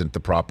blush isn't the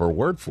proper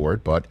word for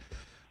it, but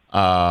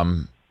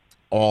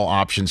all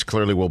options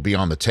clearly will be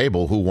on the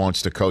table. Who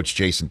wants to coach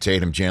Jason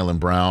Tatum, Jaylen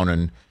Brown,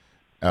 and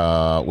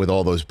with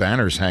all those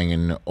banners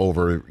hanging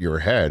over your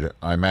head?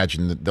 I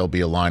imagine that there'll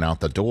be a line out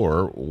the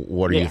door.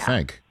 What do you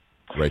think,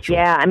 Rachel?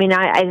 Yeah, I mean,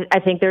 I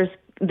think there's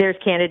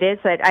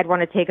candidates. I'd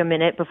want to take a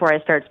minute before I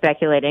start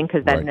speculating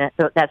because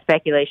that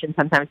speculation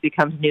sometimes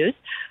becomes news.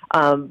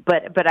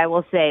 But I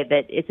will say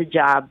that it's a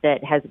job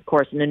that has, of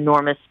course, an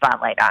enormous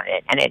spotlight on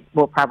it, and it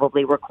will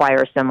probably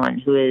require someone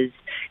who is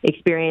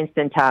experienced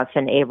and tough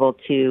and able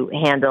to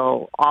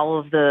handle all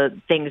of the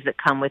things that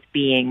come with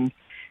being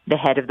the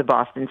head of the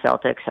Boston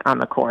Celtics on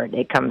the court.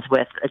 It comes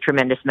with a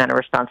tremendous amount of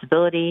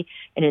responsibility,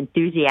 an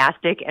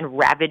enthusiastic and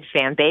rabid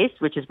fan base,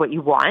 which is what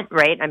you want,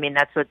 right? I mean,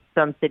 that's what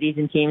some cities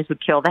and teams would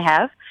kill to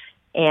have.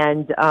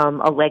 And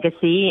a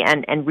legacy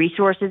and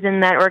resources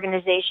in that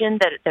organization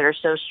that are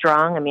so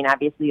strong. I mean,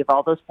 obviously, you have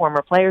all those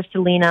former players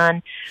to lean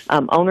on.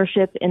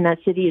 Ownership in that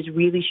city is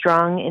really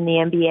strong in the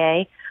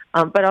NBA.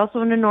 But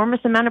also an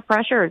enormous amount of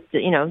pressure.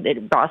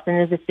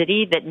 Boston is a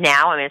city that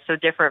now, it's so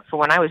different from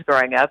when I was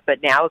growing up,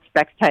 but now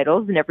expects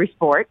titles in every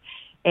sport.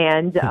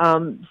 And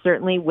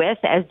certainly with,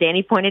 as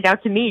Danny pointed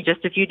out to me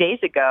just a few days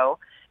ago,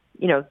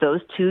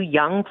 those 2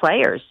 young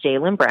players,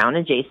 Jaylen Brown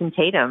and Jason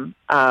Tatum,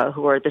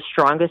 who are the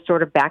strongest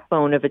sort of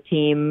backbone of a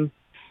team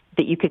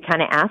that you could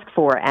kind of ask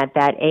for at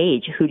that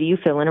age. Who do you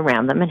fill in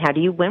around them, and how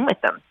do you win with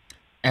them?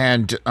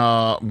 And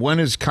when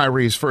is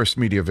Kyrie's first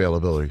media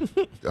availability,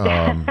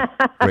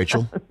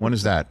 Rachel? When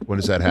is that? When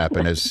does that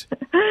happen?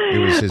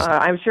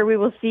 I'm sure we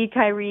will see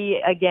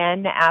Kyrie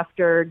again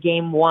after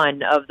Game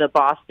 1 of the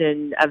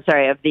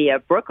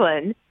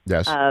Brooklyn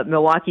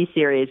Milwaukee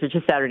series, which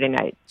is Saturday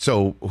night.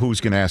 So who's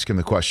going to ask him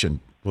the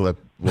question? Of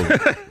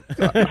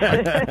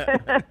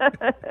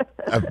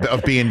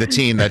being the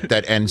team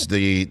that ends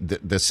the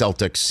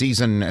Celtics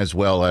season, as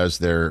well as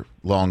their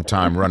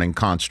long-time running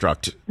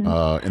construct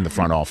in the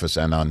front office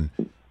and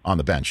on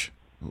the bench.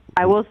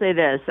 I will say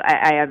this: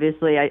 I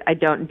obviously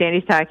don't.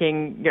 Danny's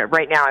talking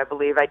right now. I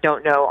believe I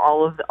don't know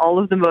all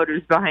of the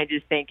motives behind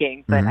his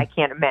thinking, but I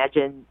can't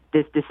imagine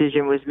this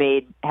decision was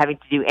made having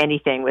to do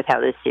anything with how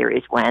this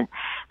series went.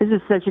 This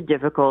is such a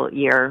difficult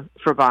year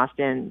for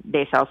Boston.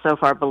 They fell so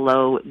far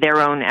below their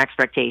own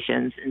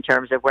expectations in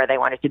terms of where they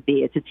wanted to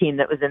be. It's a team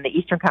that was in the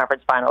Eastern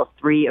Conference Finals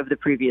 3 of the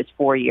previous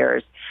 4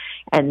 years,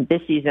 and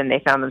this season they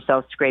found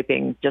themselves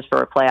scraping just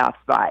for a playoff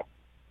spot.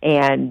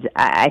 And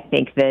I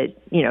think that,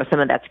 some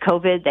of that's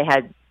COVID. They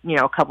had,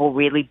 a couple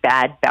really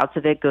bad bouts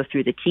of it go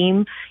through the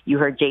team. You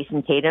heard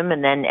Jason Tatum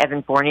and then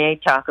Evan Fournier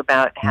talk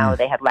about how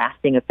they had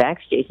lasting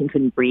effects. Jason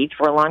couldn't breathe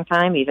for a long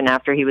time. Even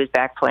after he was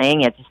back playing,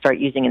 he had to start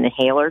using an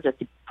inhaler just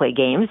to play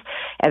games.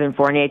 Evan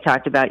Fournier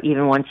talked about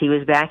even once he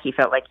was back, he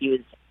felt like he was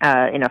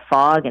in a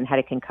fog and had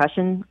a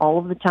concussion all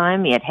of the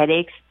time. He had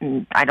headaches,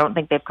 and I don't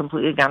think they've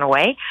completely gone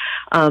away.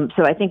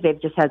 So I think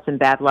they've just had some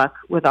bad luck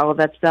with all of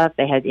that stuff.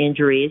 They had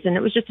injuries, and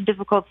it was just a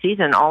difficult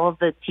season. All of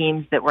the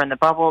teams that were in the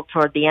bubble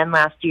toward the end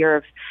last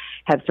year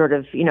have sort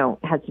of,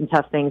 had some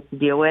tough things to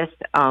deal with.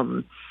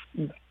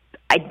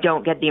 I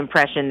don't get the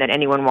impression that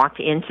anyone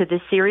walked into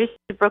this series,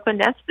 the Brooklyn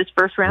Nets, this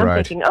first round,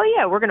 thinking, oh,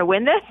 yeah, we're going to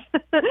win this.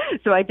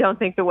 So I don't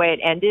think the way it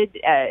ended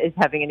is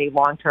having any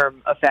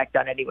long-term effect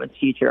on anyone's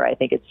future. I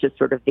think it's just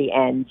sort of the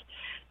end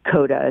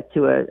coda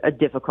to a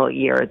difficult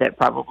year that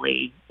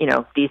probably,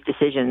 these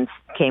decisions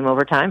came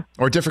over time.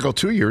 Or difficult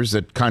 2 years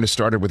that kind of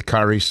started with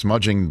Kyrie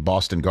smudging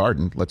Boston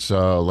Garden. Let's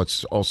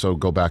also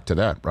go back to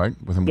that, right?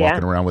 With him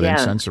walking around with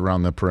incense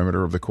around the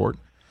perimeter of the court.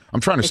 I'm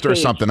trying to stir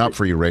something up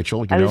for you,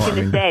 Rachel. I was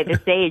going to say, the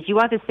stage. You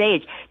want the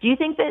stage. Do you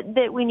think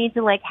that we need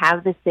to,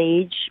 have the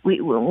stage?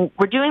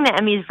 We're doing the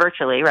Emmys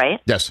virtually, right?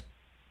 Yes.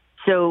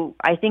 So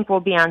I think we'll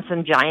be on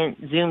some giant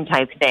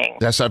Zoom-type thing.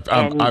 Yes, I've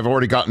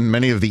already gotten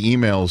many of the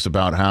emails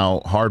about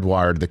how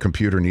hardwired the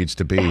computer needs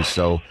to be.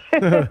 So,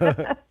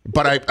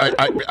 but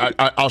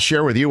I'll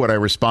share with you what I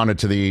responded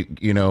to the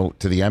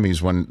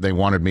Emmys when they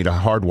wanted me to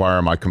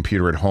hardwire my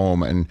computer at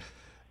home, and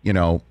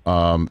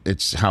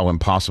it's how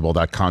impossible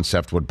that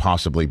concept would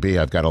possibly be.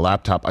 I've got a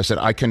laptop. I said,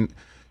 I can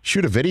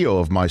shoot a video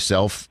of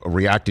myself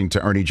reacting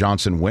to Ernie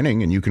Johnson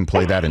winning, and you can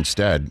play that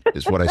instead,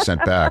 is what I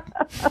sent back.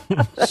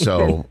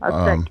 So,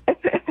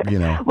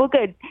 Well,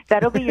 good.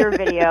 That'll be your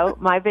video.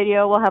 My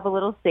video will have a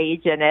little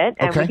stage in it,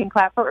 and we can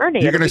clap for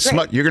Ernie. You're going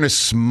to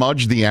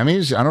smudge the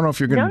Emmys? I don't know if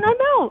you're going to...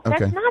 No. Okay.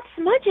 That's not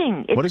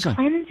smudging. It's what is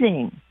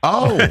cleansing.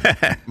 Oh,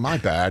 my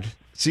bad.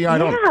 See, I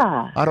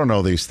don't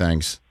know these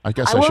things. I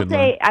guess I should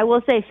learn. I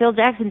will say Phil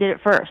Jackson did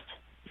it first.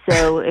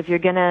 So if you're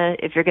gonna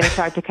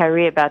talk to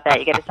Kyrie about that,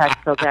 you got to talk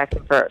to Phil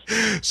Jackson first.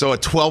 So a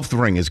 12th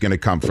ring is going to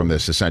come from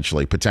this,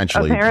 essentially,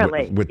 potentially,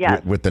 apparently,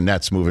 with the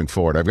Nets moving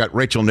forward. I've got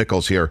Rachel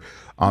Nichols here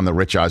on the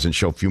Rich Eisen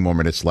Show. A few more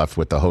minutes left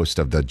with the host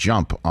of The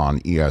Jump on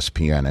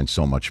ESPN and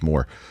so much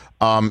more.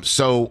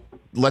 So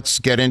let's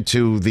get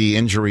into the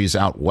injuries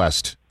out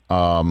west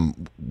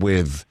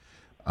with.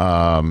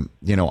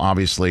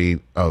 Obviously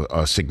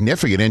a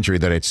significant injury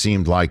that it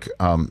seemed like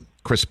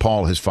Chris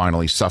Paul has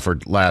finally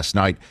suffered last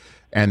night.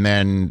 And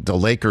then the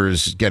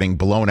Lakers getting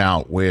blown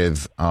out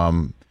with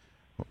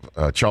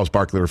Charles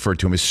Barkley referred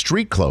to him as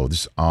street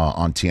clothes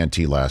on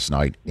TNT last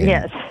night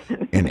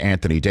in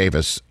Anthony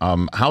Davis.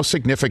 How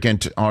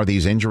significant are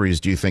these injuries,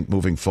 do you think,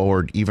 moving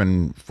forward,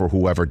 even for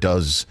whoever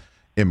does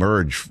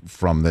emerge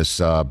from this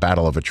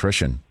battle of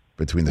attrition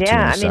between the 2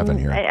 and 7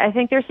 here? I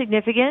think they're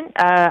significant.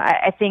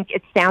 I think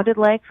it sounded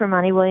like from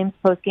Monty Williams'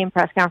 post-game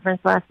press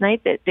conference last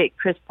night that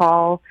Chris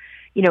Paul,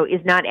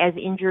 is not as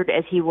injured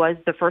as he was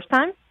the first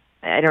time.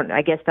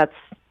 I guess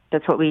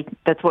that's what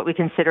we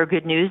consider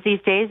good news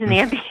these days in the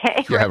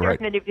NBA,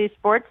 right? In NBA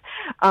sports.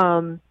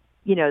 The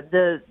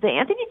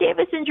Anthony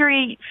Davis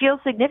injury feels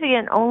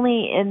significant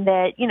only in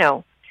that,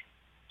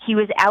 he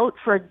was out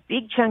for a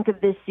big chunk of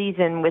this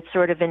season with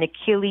sort of an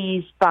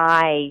Achilles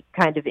thigh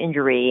kind of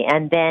injury,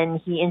 and then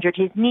he injured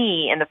his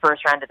knee in the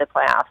first round of the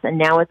playoffs, and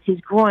now it's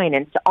his groin,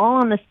 and it's all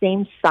on the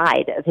same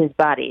side of his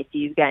body. So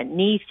you've got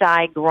knee,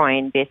 thigh,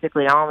 groin,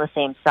 basically all on the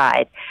same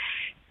side.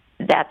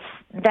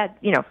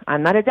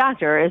 I'm not a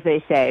doctor, as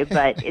they say,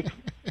 but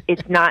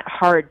it's not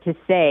hard to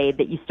say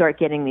that you start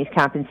getting these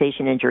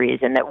compensation injuries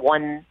and that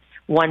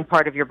one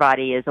part of your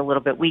body is a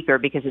little bit weaker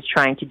because it's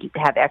trying to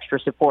have extra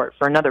support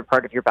for another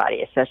part of your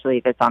body, especially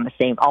if it's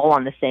all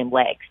on the same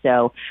leg.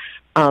 So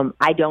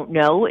I don't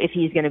know if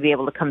he's going to be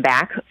able to come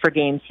back for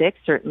Game 6.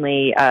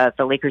 Certainly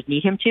the Lakers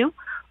need him to,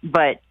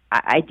 but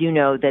I do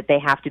know that they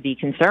have to be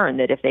concerned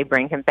that if they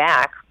bring him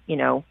back,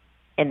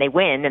 and they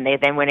win, and they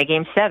then win a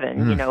Game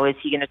 7, is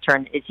he going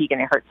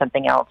to hurt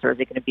something else, or is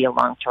it going to be a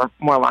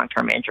more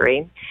long-term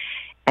injury?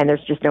 And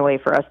there's just no way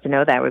for us to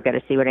know that. We've got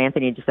to see what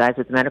Anthony decides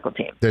with the medical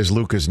team. There's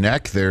Luka's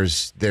neck.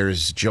 There's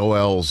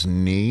Joel's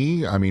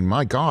knee. I mean,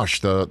 my gosh,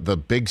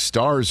 the big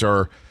stars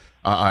are,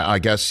 I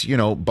guess,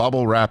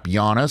 bubble wrap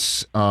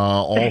Giannis,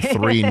 all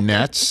 3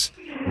 Nets,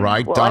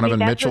 right? Well, Donovan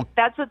Mitchell.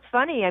 That's what's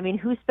funny. I mean,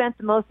 who spent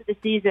the most of the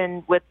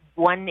season with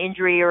one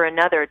injury or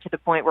another to the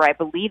point where I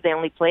believe they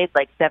only played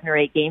 7 or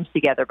 8 games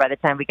together by the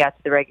time we got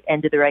to the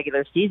end of the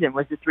regular season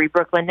was the 3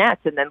 Brooklyn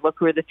Nets. And then look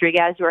who are the 3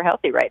 guys who are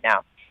healthy right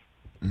now.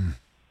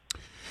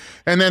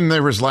 And then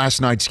there was last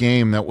night's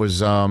game that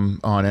was on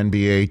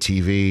NBA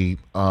TV.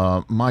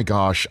 My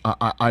gosh,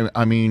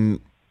 I mean,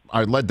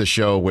 I led the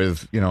show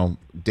with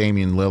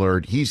Damian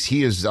Lillard.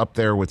 He is up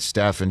there with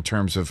Steph in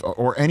terms of,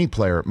 or any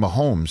player,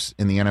 Mahomes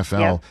in the NFL.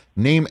 Yeah.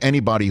 Name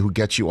anybody who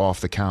gets you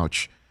off the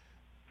couch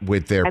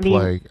with their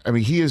play. I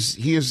mean,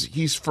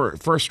 he's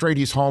first straight.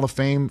 He's Hall of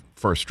Fame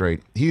first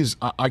straight.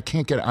 I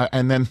can't get.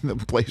 And then the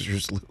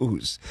Blazers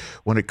lose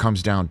when it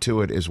comes down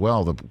to it as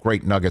well. The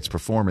great Nuggets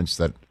performance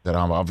that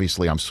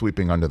I'm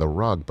sweeping under the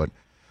rug. But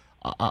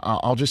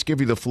I'll just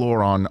give you the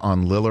floor on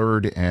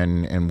Lillard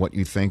and what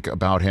you think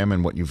about him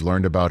and what you've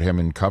learned about him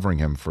and covering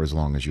him for as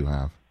long as you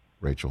have.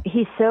 Rachel?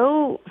 He's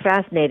so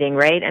fascinating,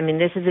 right? I mean,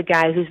 this is a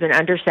guy who's been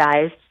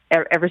undersized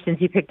ever since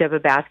he picked up a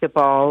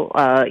basketball,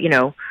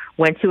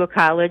 went to a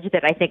college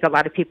that I think a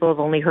lot of people have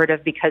only heard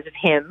of because of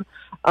him,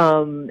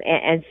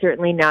 and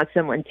certainly not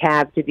someone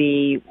tabbed to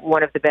be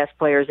one of the best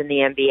players in the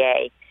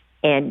NBA.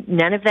 And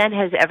none of that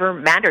has ever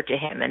mattered to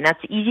him. And that's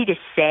easy to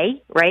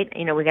say, right?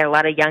 You know, we got a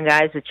lot of young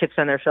guys with chips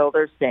on their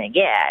shoulders saying,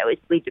 yeah, I always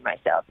believed in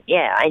myself.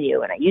 Yeah, I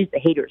knew, and I used the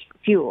haters for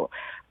fuel.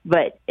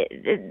 But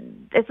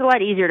it's a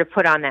lot easier to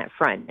put on that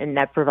front and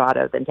that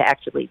bravado than to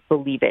actually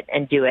believe it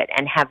and do it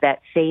and have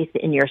that faith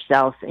in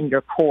yourself and your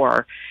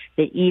core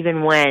that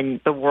even when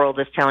the world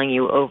is telling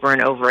you over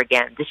and over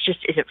again, this just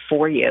isn't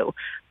for you,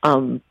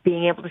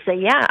 being able to say,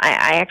 yeah,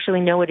 I actually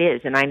know it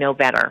is, and I know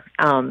better,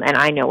 and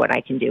I know what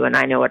I can do, and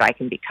I know what I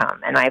can become.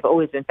 And I've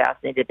always been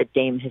fascinated that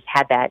Dame has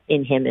had that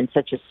in him in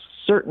such a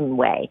certain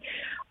way.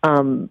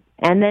 And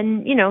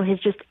then, his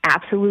just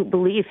absolute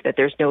belief that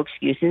there's no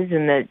excuses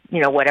and that,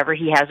 whatever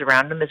he has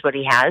around him is what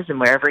he has and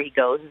wherever he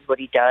goes is what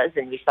he does.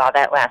 And we saw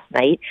that last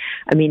night.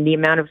 I mean, the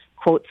amount of,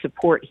 quote,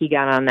 support he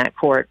got on that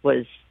court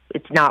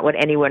it's not what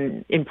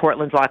anyone in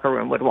Portland's locker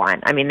room would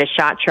want. I mean, the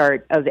shot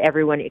chart of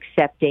everyone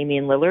except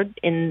Damian Lillard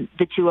in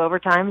the 2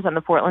 overtimes on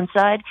the Portland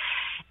side,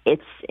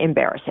 it's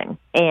embarrassing.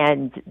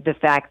 And the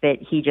fact that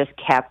he just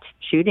kept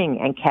shooting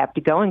and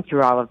kept going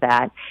through all of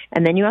that.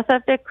 And then you also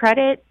have to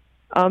credit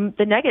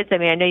the Nuggets. I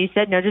mean, I know you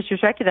said no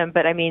disrespect to them,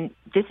 but I mean,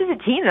 this is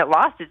a team that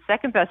lost its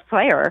second best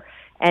player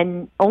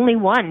and only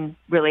won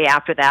really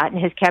after that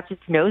and has kept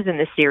its nose in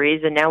the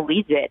series and now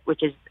leads it,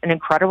 which is an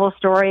incredible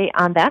story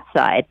on that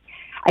side.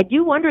 I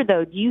do wonder,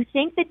 though, do you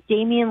think that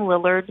Damian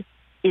Lillard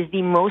is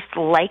the most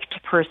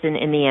liked person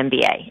in the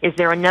NBA? Is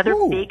there another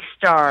big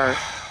star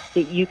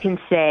that you can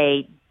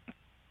say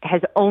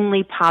has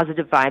only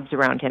positive vibes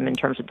around him in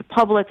terms of the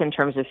public, in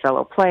terms of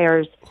fellow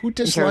players, in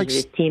terms of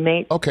his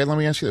teammates? Okay, let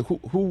me ask you,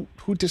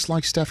 who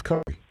dislikes Steph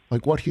Curry?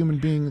 Like, what human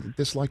being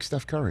dislikes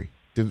Steph Curry?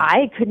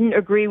 I couldn't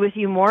agree with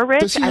you more,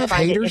 Rich. Does he have I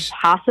find haters? it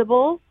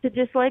impossible to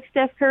dislike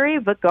Steph Curry,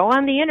 but go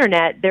on the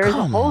internet. There's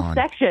a whole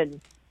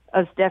section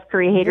of Steph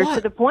Curry haters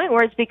to the point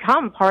where it's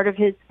become part of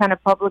his kind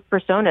of public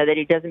persona that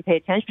he doesn't pay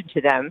attention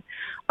to them.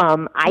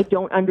 I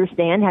don't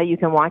understand how you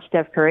can watch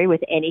Steph Curry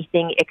with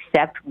anything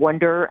except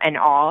wonder and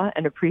awe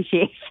and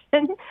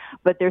appreciation,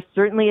 but there's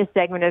certainly a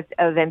segment of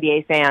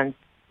NBA fans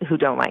who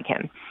don't like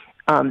him.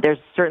 There's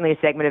certainly a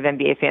segment of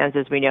NBA fans,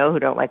 as we know, who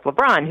don't like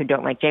LeBron, who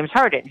don't like James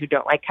Harden, who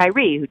don't like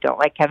Kyrie, who don't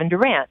like Kevin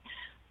Durant.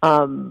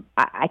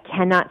 I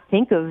cannot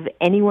think of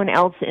anyone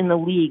else in the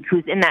league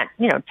who's in that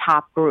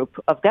top group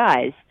of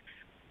guys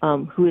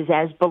who is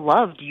as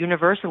beloved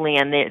universally.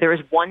 And there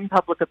is one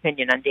public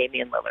opinion on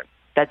Damian Lillard.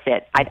 That's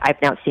it.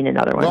 I've not seen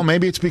another one. Well,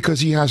 maybe it's because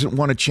he hasn't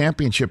won a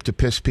championship to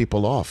piss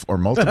people off or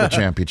multiple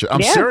championships.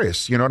 I'm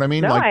serious. You know what I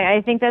mean? No,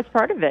 I think that's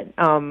part of it.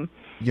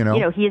 He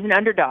is an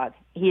underdog.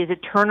 He is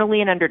eternally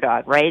an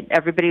underdog, right?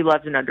 Everybody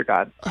loves an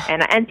underdog.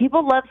 And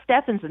people love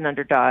Steph as an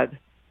underdog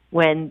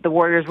when the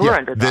Warriors were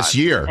underdogs. This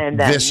year.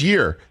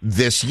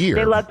 This year.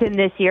 They loved him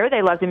this year.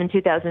 They loved him in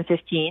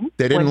 2015.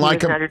 They didn't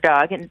like him. An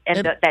underdog, and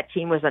that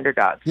team was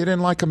underdog. You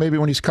didn't like him maybe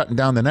when he's cutting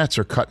down the nets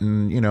or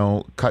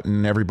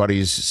cutting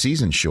everybody's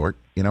season short.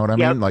 You know what I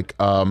mean? Like,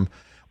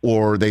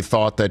 or they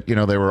thought that,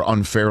 they were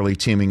unfairly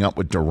teaming up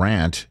with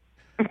Durant.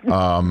 You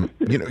know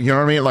what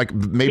I mean? Like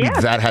maybe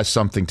that has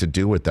something to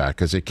do with that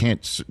because it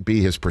can't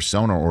be his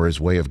persona or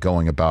his way of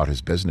going about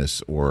his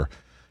business or,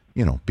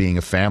 being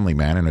a family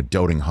man and a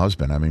doting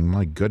husband. I mean,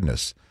 my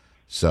goodness.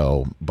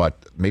 So,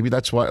 but maybe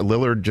that's why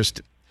Lillard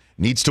just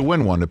needs to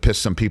win one to piss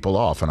some people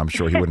off, and I'm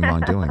sure he wouldn't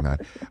mind doing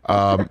that.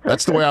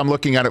 That's the way I'm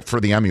looking at it for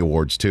the Emmy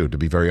Awards too. To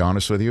be very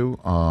honest with you,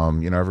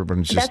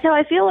 everyone's just. That's how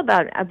I feel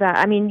about.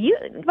 I mean, you.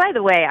 By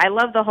the way, I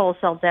love the whole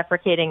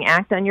self-deprecating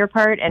act on your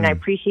part, and I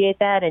appreciate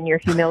that. And your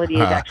humility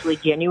is actually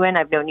genuine.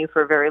 I've known you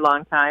for a very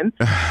long time,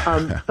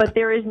 but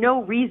there is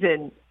no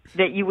reason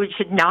that you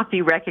should not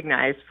be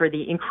recognized for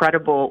the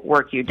incredible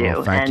work you do.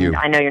 Oh, thank you.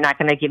 I know you're not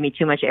going to give me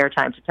too much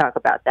airtime to talk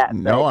about that.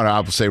 No, and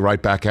I'll say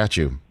right back at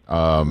you.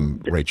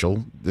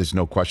 Rachel, there's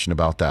no question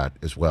about that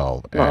as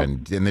well.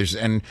 And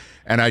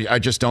I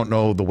just don't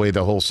know the way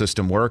the whole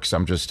system works.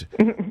 I'm just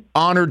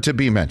honored to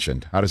be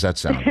mentioned. How does that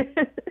sound?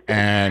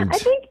 And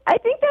I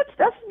think that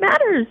stuff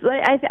matters.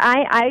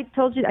 I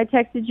told you, I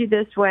texted you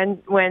this when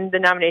the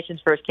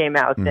nominations first came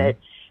out that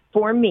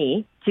for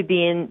me to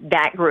be in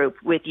that group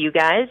with you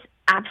guys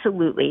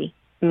absolutely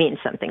means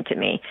something to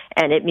me,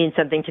 and it means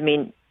something to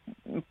me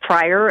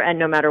prior and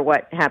no matter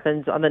what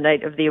happens on the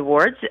night of the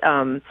awards.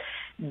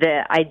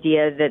 The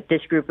idea that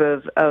this group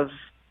of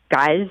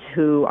guys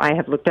who I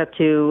have looked up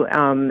to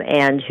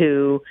and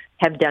who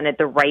have done it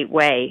the right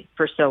way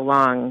for so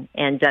long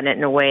and done it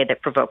in a way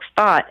that provokes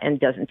thought and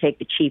doesn't take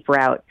the cheap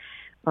route.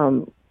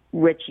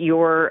 Rich,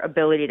 your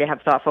ability to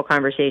have thoughtful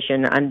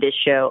conversation on this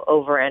show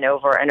over and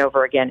over and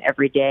over again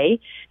every day,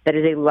 that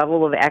is a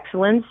level of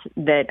excellence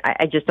that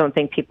I just don't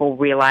think people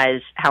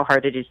realize how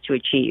hard it is to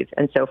achieve.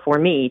 And so for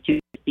me to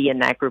just be in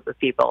that group of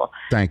people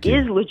Thank you.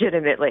 is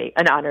legitimately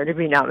an honor to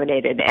be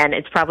nominated. And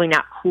it's probably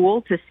not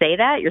cool to say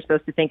that. You're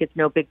supposed to think it's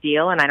no big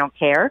deal, and I don't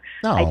care.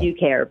 No. I do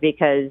care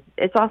because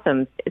it's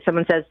awesome.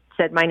 Someone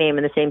said my name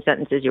in the same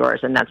sentence as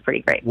yours, and that's pretty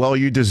great. Well,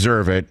 you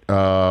deserve it,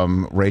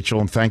 Rachel,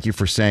 and thank you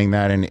for saying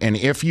that. And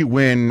if you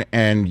win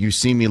and you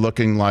see me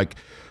looking like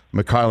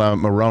Michaela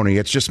Maroney,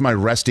 it's just my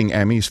resting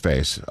Emmys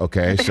face,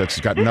 okay? So it's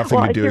got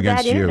nothing to do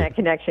against you. Well, internet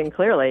connection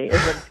clearly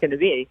is what it's going to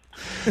be.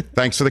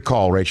 Thanks for the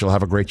call, Rachel.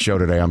 Have a great show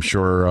today. I'm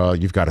sure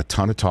you've got a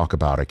ton to talk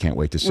about. I can't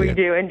wait to see it.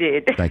 We do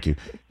indeed. Thank you.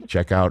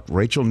 Check out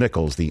Rachel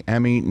Nichols, the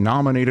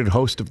Emmy-nominated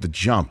host of The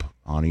Jump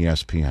on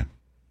ESPN.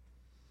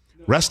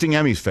 Resting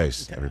Emmy's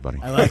face, everybody.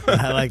 I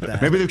like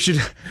that. Maybe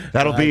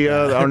that'll be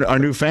our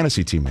new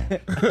fantasy team name.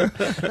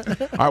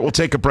 All right, we'll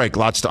take a break.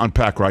 Lots to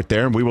unpack right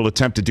there, and we will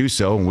attempt to do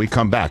so when we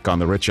come back on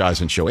The Rich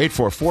Eisen Show.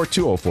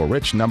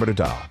 844-204-RICH, number to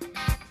dial.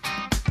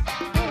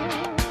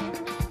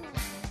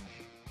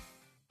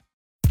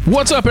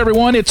 What's up,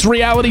 everyone? It's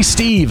Reality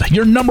Steve,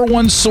 your number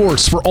one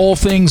source for all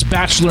things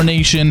Bachelor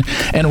Nation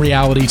and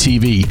reality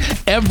TV.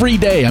 Every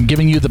day, I'm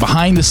giving you the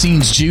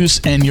behind-the-scenes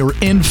juice and your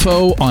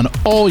info on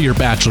all your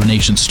Bachelor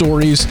Nation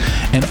stories,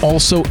 and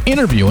also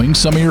interviewing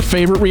some of your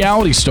favorite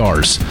reality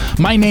stars.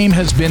 My name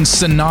has been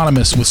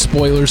synonymous with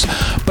spoilers,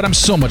 but I'm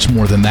so much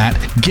more than that.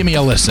 Give me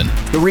a listen.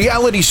 The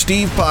Reality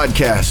Steve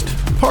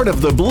Podcast, part of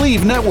the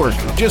Believe Network.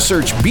 Just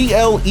search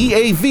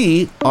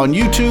BLEAV on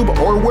YouTube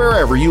or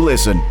wherever you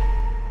listen.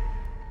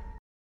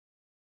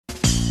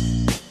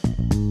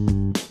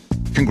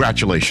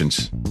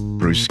 Congratulations,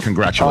 Bruce.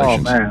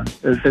 Congratulations. Oh, man.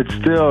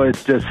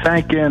 It's just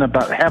sank in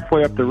about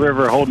halfway up the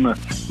river holding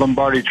the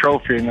Lombardi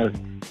trophy, and a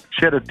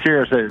shed of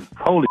tears said,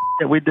 holy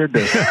shit, we did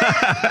this.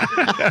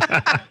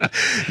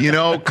 You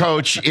know,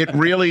 Coach, it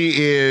really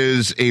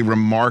is a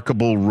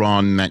remarkable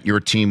run that your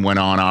team went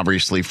on,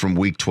 obviously, from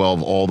week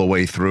 12 all the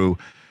way through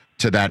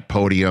to that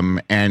podium.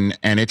 And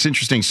it's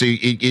interesting. See,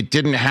 it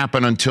didn't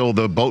happen until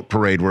the boat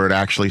parade where it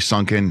actually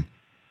sunk in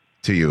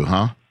to you,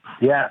 huh?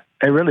 Yeah.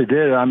 It really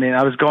did. I mean,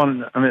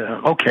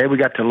 okay, we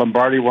got to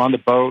Lombardi, we're on the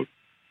boat,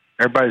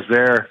 everybody's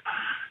there,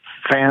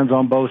 fans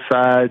on both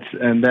sides,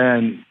 and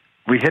then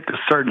we hit a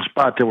certain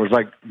spot that was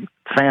like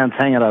fans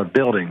hanging out of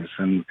buildings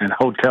and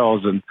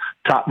hotels and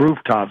top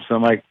rooftops. So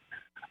I'm like,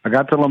 I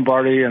got to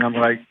Lombardi, and I'm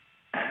like,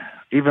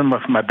 even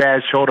with my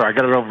bad shoulder, I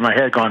got it over my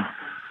head going,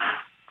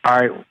 all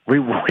right, we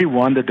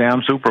won the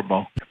damn Super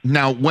Bowl.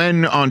 Now,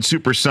 when on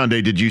Super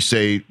Sunday did you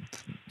say,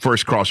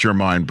 first cross your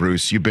mind,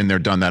 Bruce? You've been there,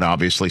 done that,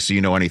 obviously, so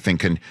you know anything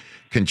can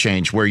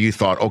change, where you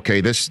thought,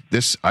 okay, this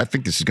I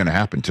think this is going to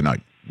happen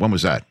tonight. When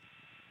was that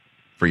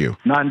for you?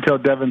 Not until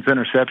Devin's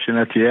interception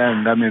at the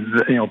end. I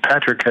mean,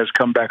 Patrick has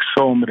come back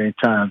so many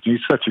times. He's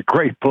such a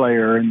great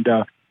player, and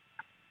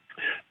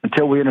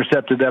until we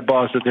intercepted that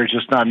ball, I said there's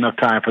just not enough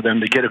time for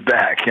them to get it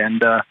back and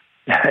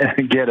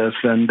get us.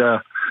 And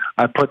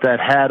I put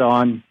that hat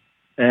on,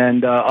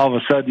 and all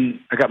of a sudden,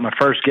 I got my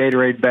first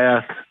Gatorade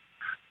bath.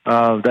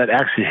 That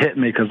actually hit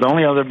me, because the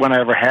only other one I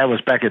ever had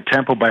was back at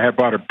Temple, but I had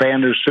brought a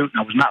brand new suit,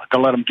 and I was not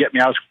going to let them get me.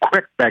 I was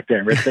quick back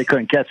then, Rich. They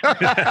couldn't catch me.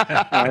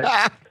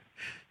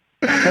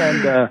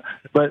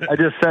 But I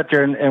just sat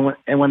there,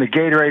 and when the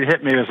Gatorade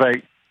hit me, it was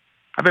like,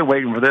 I've been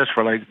waiting for this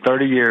for like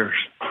 30 years.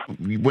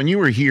 When you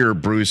were here,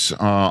 Bruce,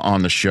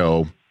 on the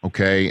show,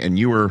 okay, and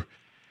you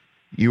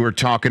were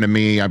talking to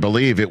me, I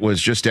believe it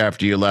was just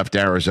after you left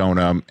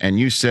Arizona, and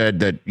you said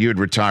that you had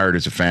retired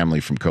as a family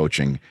from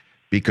coaching,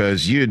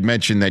 because you had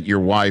mentioned that your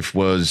wife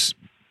was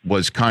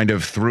kind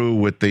of through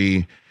with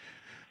the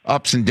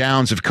ups and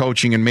downs of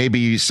coaching and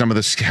maybe some of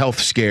the health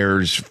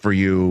scares for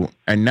you.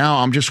 And now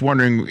I'm just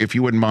wondering if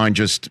you wouldn't mind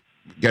just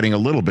getting a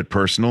little bit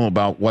personal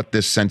about what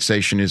this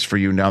sensation is for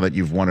you now that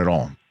you've won it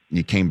all.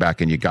 You came back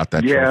and you got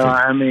that trophy. Yeah,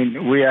 I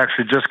mean, we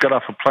actually just got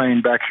off a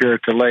plane back here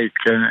at the lake,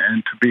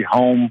 and to be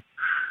home,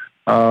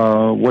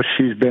 what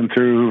she's been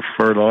through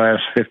for the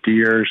last 50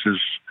 years is,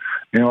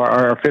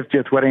 our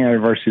 50th wedding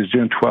anniversary is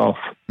June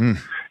 12th. And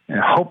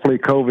hopefully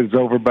COVID's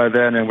over by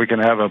then and we can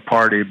have a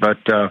party. But,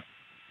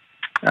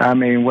 I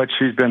mean, what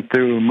she's been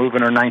through,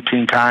 moving her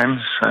 19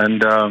 times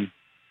and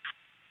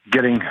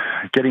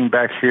getting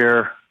back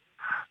here,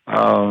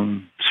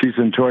 she's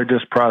enjoyed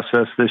this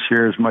process this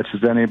year as much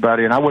as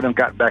anybody. And I wouldn't have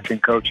gotten back in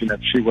coaching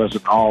if she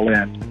wasn't all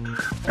in.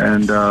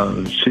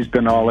 And she's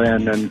been all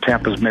in, and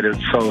Tampa's made it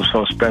so,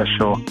 so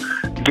special.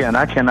 Again,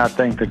 I cannot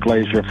thank the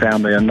Glazier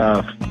family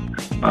enough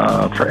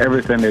for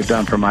everything they've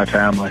done for my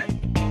family.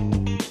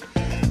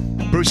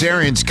 Bruce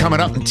Arians coming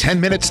up in 10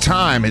 minutes'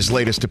 time, his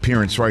latest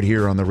appearance right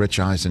here on The Rich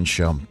Eisen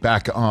Show.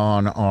 Back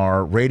on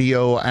our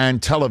radio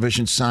and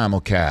television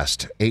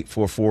simulcast.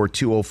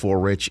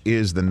 844-204-RICH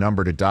is the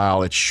number to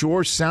dial. It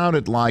sure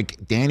sounded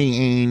like Danny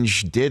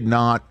Ainge did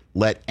not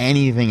let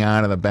anything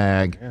out of the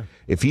bag. Yeah.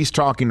 If he's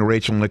talking to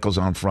Rachel Nichols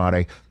on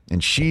Friday,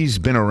 and she's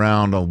been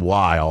around a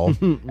while,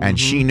 and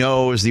she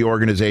knows the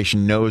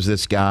organization, knows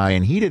this guy,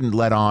 and he didn't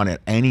let on at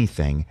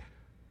anything.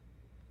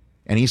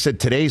 And he said,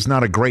 today's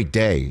not a great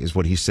day, is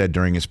what he said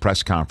during his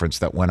press conference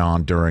that went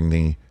on during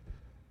the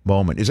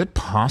moment. Is it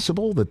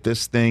possible that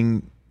this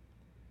thing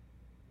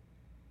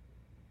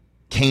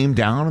came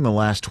down in the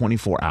last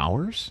 24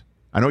 hours?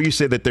 I know you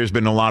say that there's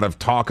been a lot of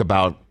talk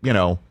about,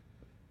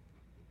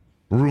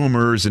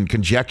 rumors and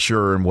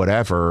conjecture and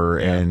whatever,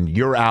 and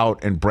you're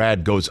out and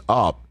Brad goes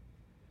up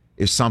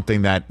is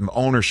something that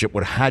ownership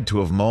would have had to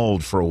have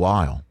mulled for a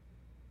while.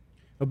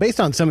 Well,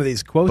 based on some of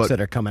these quotes that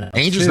are coming out,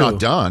 Ainge is not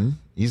done.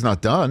 He's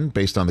not done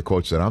based on the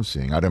quotes that I'm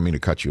seeing. I don't mean to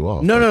cut you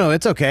off. No,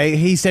 it's okay.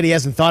 He said he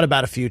hasn't thought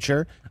about a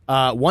future.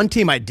 One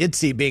team I did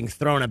see being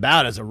thrown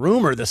about as a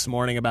rumor this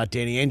morning about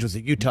Danny Ainge was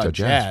the Utah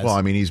Jazz. Well,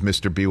 I mean, he's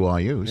Mr.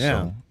 BYU.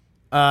 Yeah.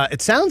 So.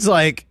 It sounds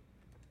like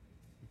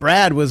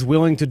Brad was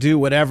willing to do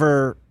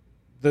whatever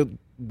the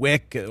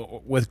Wick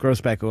with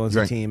Grossbeck, who owns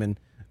the team, and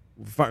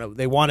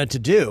they wanted to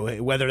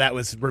do, whether that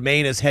was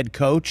remain as head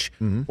coach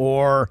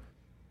or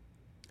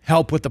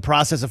help with the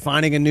process of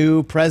finding a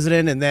new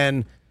president. And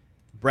then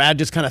Brad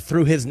just kind of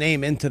threw his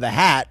name into the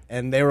hat,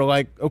 and they were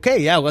like, okay,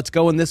 yeah, let's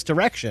go in this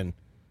direction.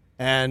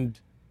 And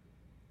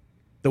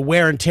the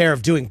wear and tear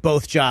of doing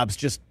both jobs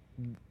just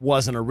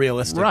wasn't a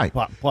realistic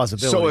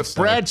plausibility. So if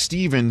Brad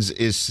Stevens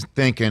is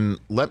thinking,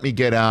 let me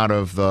get out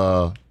of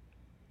the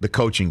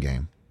coaching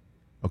game,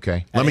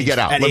 okay, let me get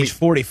out. At age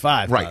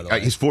 45,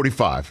 right? He's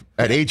 45.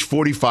 At age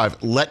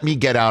 45, let me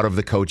get out of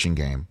the coaching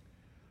game.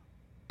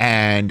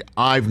 And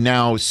I've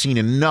now seen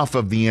enough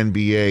of the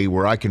NBA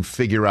where I can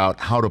figure out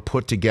how to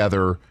put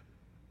together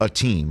a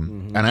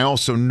team. And I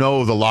also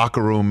know the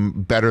locker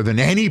room better than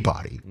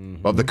anybody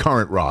of the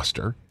current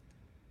roster,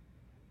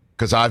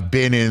 because I've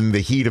been in the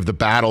heat of the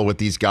battle with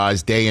these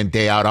guys day in,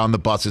 day out, on the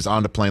buses,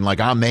 on the plane. Like,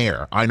 I'm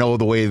there. I know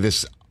the way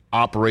this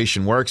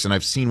operation works, and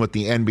I've seen what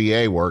the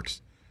NBA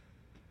works.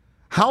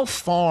 How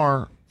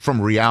far from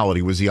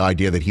reality was the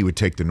idea that he would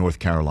take the North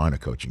Carolina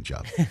coaching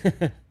job?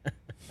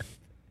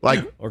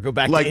 Or go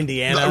back to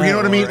Indiana. You know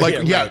what I mean?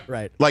 Like,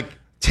 right. Like,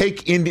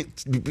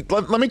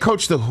 let me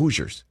coach the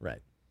Hoosiers. Right.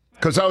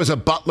 Because I was a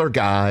Butler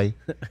guy,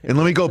 and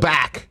let me go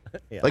back.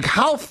 Like,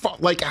 how far,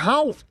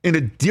 how in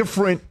a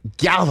different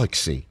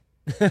galaxy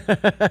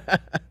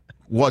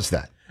was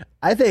that?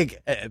 I think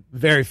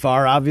very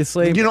far,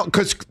 obviously.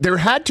 Because there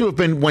had to have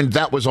been, when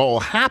that was all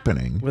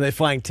happening. Were they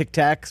flying Tic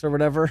Tacs or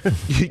whatever?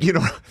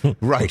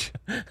 Right.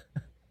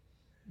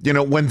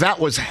 When that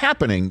was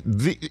happening,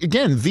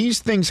 these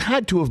things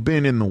had to have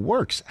been in the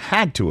works.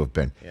 Had to have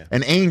been. Yeah.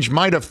 And Ainge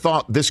might have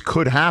thought this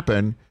could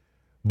happen.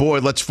 Boy,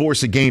 let's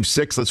force a game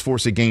 6. Let's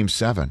force a game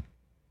 7.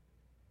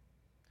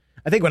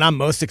 I think what I'm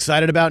most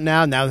excited about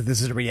now that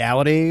this is a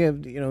reality,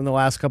 in the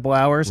last couple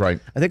hours, right?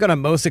 I think what I'm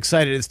most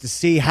excited is to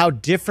see how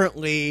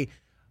differently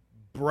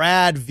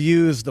Brad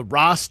views the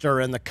roster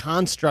and the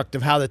construct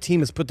of how the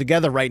team is put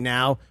together right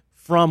now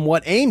from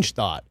what Ainge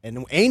thought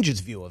and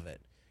Ainge's view of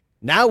it.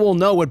 Now we'll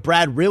know what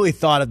Brad really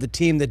thought of the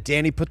team that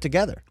Danny put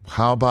together.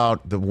 How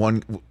about the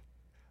one?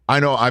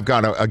 I know I've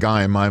got a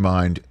guy in my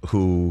mind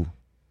who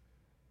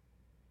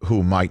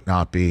might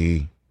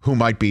be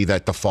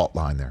that default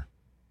line there.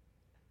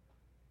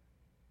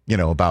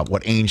 About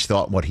what Ainge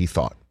thought, what he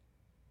thought.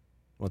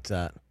 What's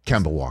that?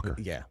 Kemba Walker.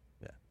 Yeah.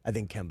 I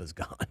think Kemba's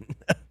gone.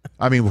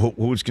 I mean,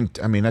 who's going?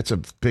 I mean, that's a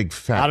big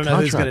fat. I don't know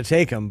contract. who's going to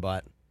take him,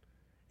 but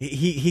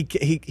he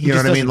you know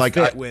just what I mean? Like,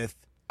 fit with.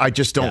 I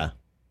just don't. Yeah.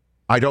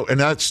 I don't, and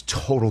that's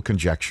total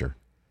conjecture.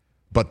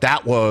 But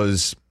that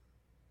was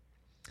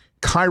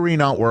Kyrie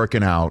not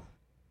working out,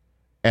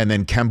 and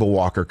then Kemba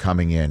Walker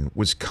coming in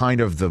was kind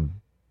of the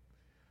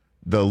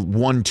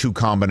 1-2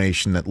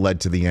 combination that led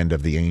to the end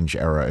of the Ainge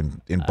era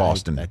in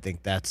Boston. I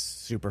think that's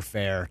super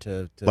fair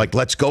to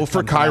let's go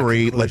for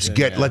Kyrie. Let's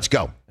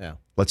go. Yeah.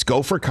 Let's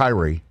go for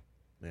Kyrie.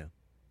 Yeah.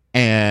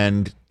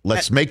 And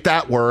let's make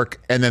that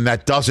work. And then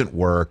that doesn't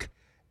work.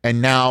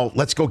 And now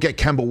let's go get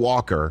Kemba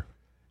Walker.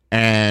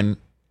 And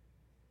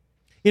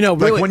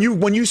really,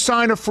 when you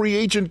sign a free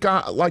agent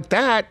guy like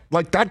that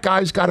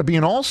guy's got to be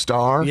an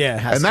all-star.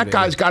 Yeah, and that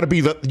guy's got to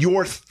be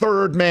your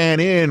third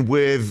man in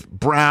with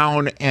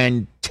Brown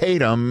and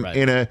Tatum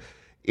in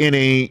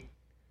a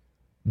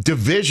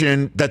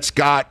division that's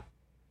got,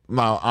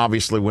 well,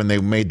 obviously when they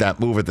made that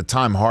move at the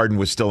time, Harden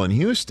was still in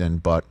Houston,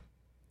 but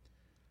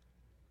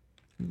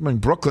I mean,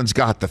 Brooklyn's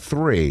got the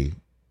 3,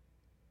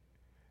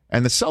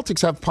 and the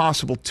Celtics have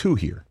possible 2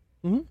 here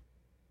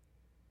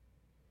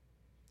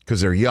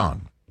because they're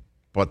young.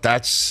 But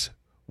that's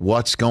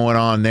what's going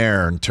on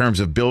there in terms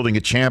of building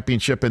a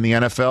championship in the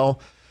NFL.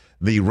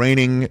 The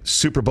reigning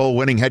Super Bowl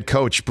winning head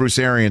coach, Bruce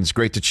Arians,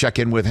 great to check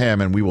in with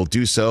him, and we will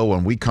do so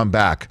when we come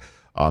back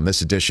on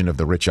this edition of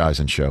The Rich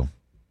Eisen Show.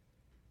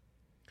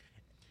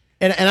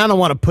 And I don't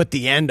want to put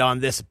the end on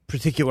this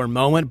particular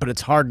moment, but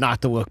it's hard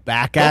not to look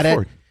back at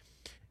it.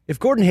 If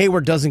Gordon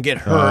Hayward doesn't get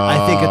hurt,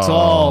 I think it's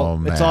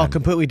all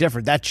completely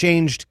different. That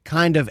changed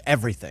kind of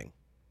everything,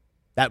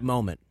 that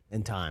moment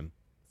in time.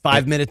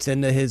 5 minutes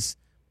into his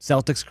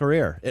Celtics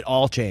career, it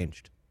all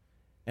changed.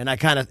 And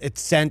it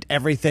sent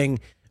everything,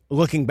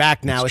 looking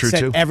back now, it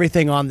sent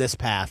everything on this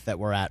path that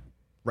we're at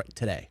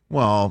today.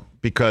 Well,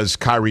 because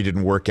Kyrie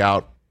didn't work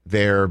out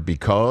there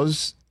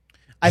because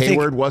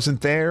Hayward wasn't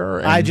there.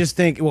 And I just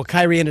think,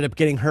 Kyrie ended up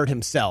getting hurt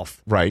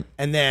himself. Right.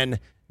 And then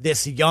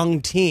this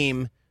young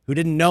team who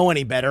didn't know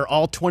any better,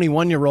 all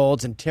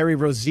 21-year-olds, and Terry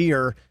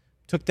Rozier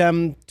took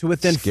them to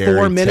within Scary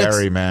 4 minutes.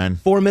 Terry, man.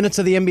 4 minutes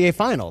of the NBA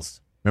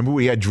Finals. Remember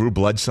we had Drew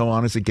Bledsoe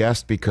on as a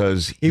guest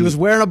because he was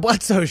wearing a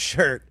Bledsoe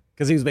shirt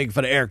because he was making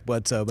fun of Eric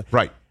Bledsoe. But,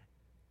 right.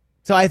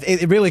 So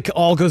it really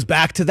all goes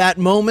back to that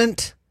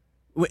moment.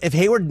 If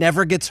Hayward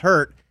never gets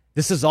hurt,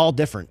 this is all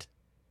different,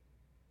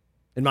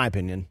 in my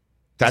opinion.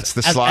 That's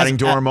the sliding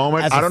door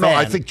moment? I don't know.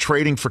 I think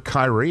trading for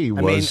Kyrie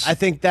was... I mean, I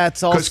think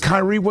that's all... Because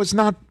Kyrie was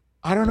not...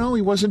 I don't know.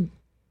 He wasn't...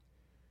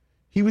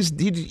 He was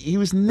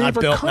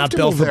never not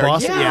comfortable built for there.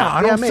 Boston. Yeah,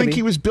 I don't think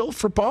he was built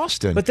for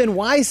Boston. But then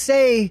why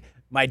say...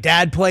 My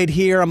dad played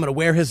here. I'm going to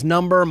wear his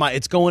number.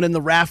 It's going in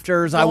the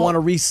rafters. I want to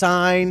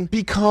re-sign.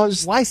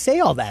 Because why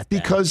say all that? Then?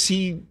 Because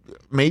he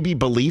maybe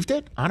believed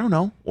it. I don't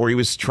know, or he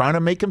was trying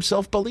to make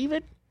himself believe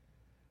it,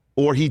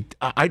 or he.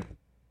 I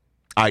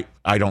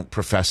don't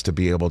profess to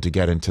be able to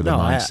get into the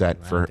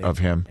mindset of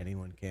him.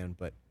 Anyone can,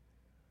 but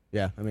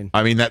yeah,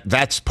 I mean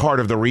that's part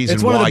of the reason.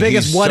 It's one why of the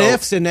biggest what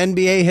ifs in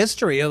NBA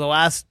history of the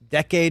last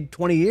decade,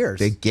 20 years.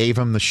 They gave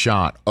him the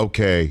shot.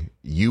 Okay.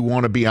 You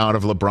want to be out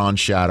of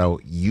LeBron's shadow.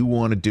 You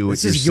want to do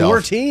it yourself. This is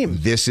your team.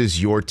 This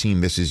is your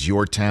team. This is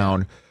your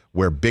town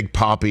where Big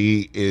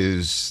Papi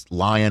is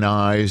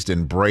lionized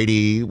and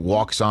Brady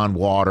walks on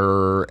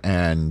water,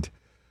 and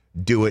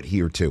do it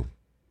here too.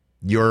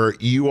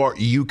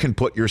 You can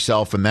put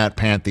yourself in that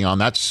pantheon.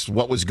 That's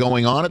what was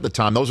going on at the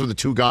time. Those were the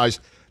two guys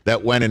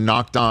that went and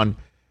knocked on,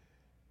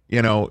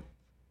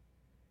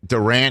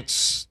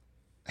 Durant's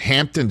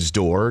Hampton's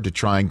door to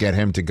try and get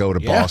him to go to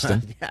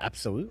Boston. Yeah,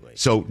 absolutely.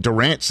 So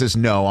Durant says,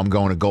 no, I'm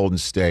going to Golden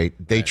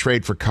State. They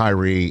trade for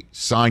Kyrie,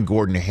 sign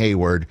Gordon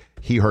Hayward.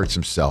 He hurts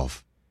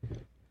himself.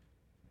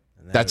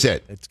 That's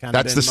it.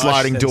 That's the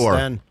sliding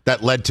door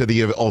that led to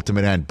the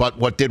ultimate end. But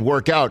what did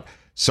work out,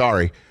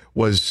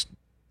 was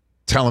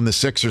telling the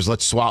Sixers,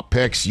 let's swap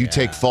picks. You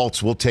take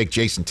Fultz, we'll take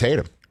Jason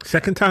Tatum.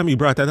 Second time you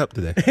brought that up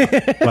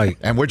today.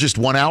 And we're just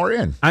 1 hour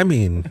in. I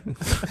mean,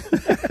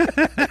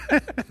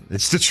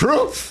 it's the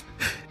truth.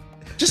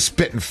 Just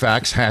spitting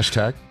facts,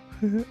 hashtag.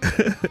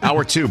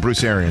 Hour 2,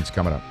 Bruce Arians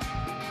coming up.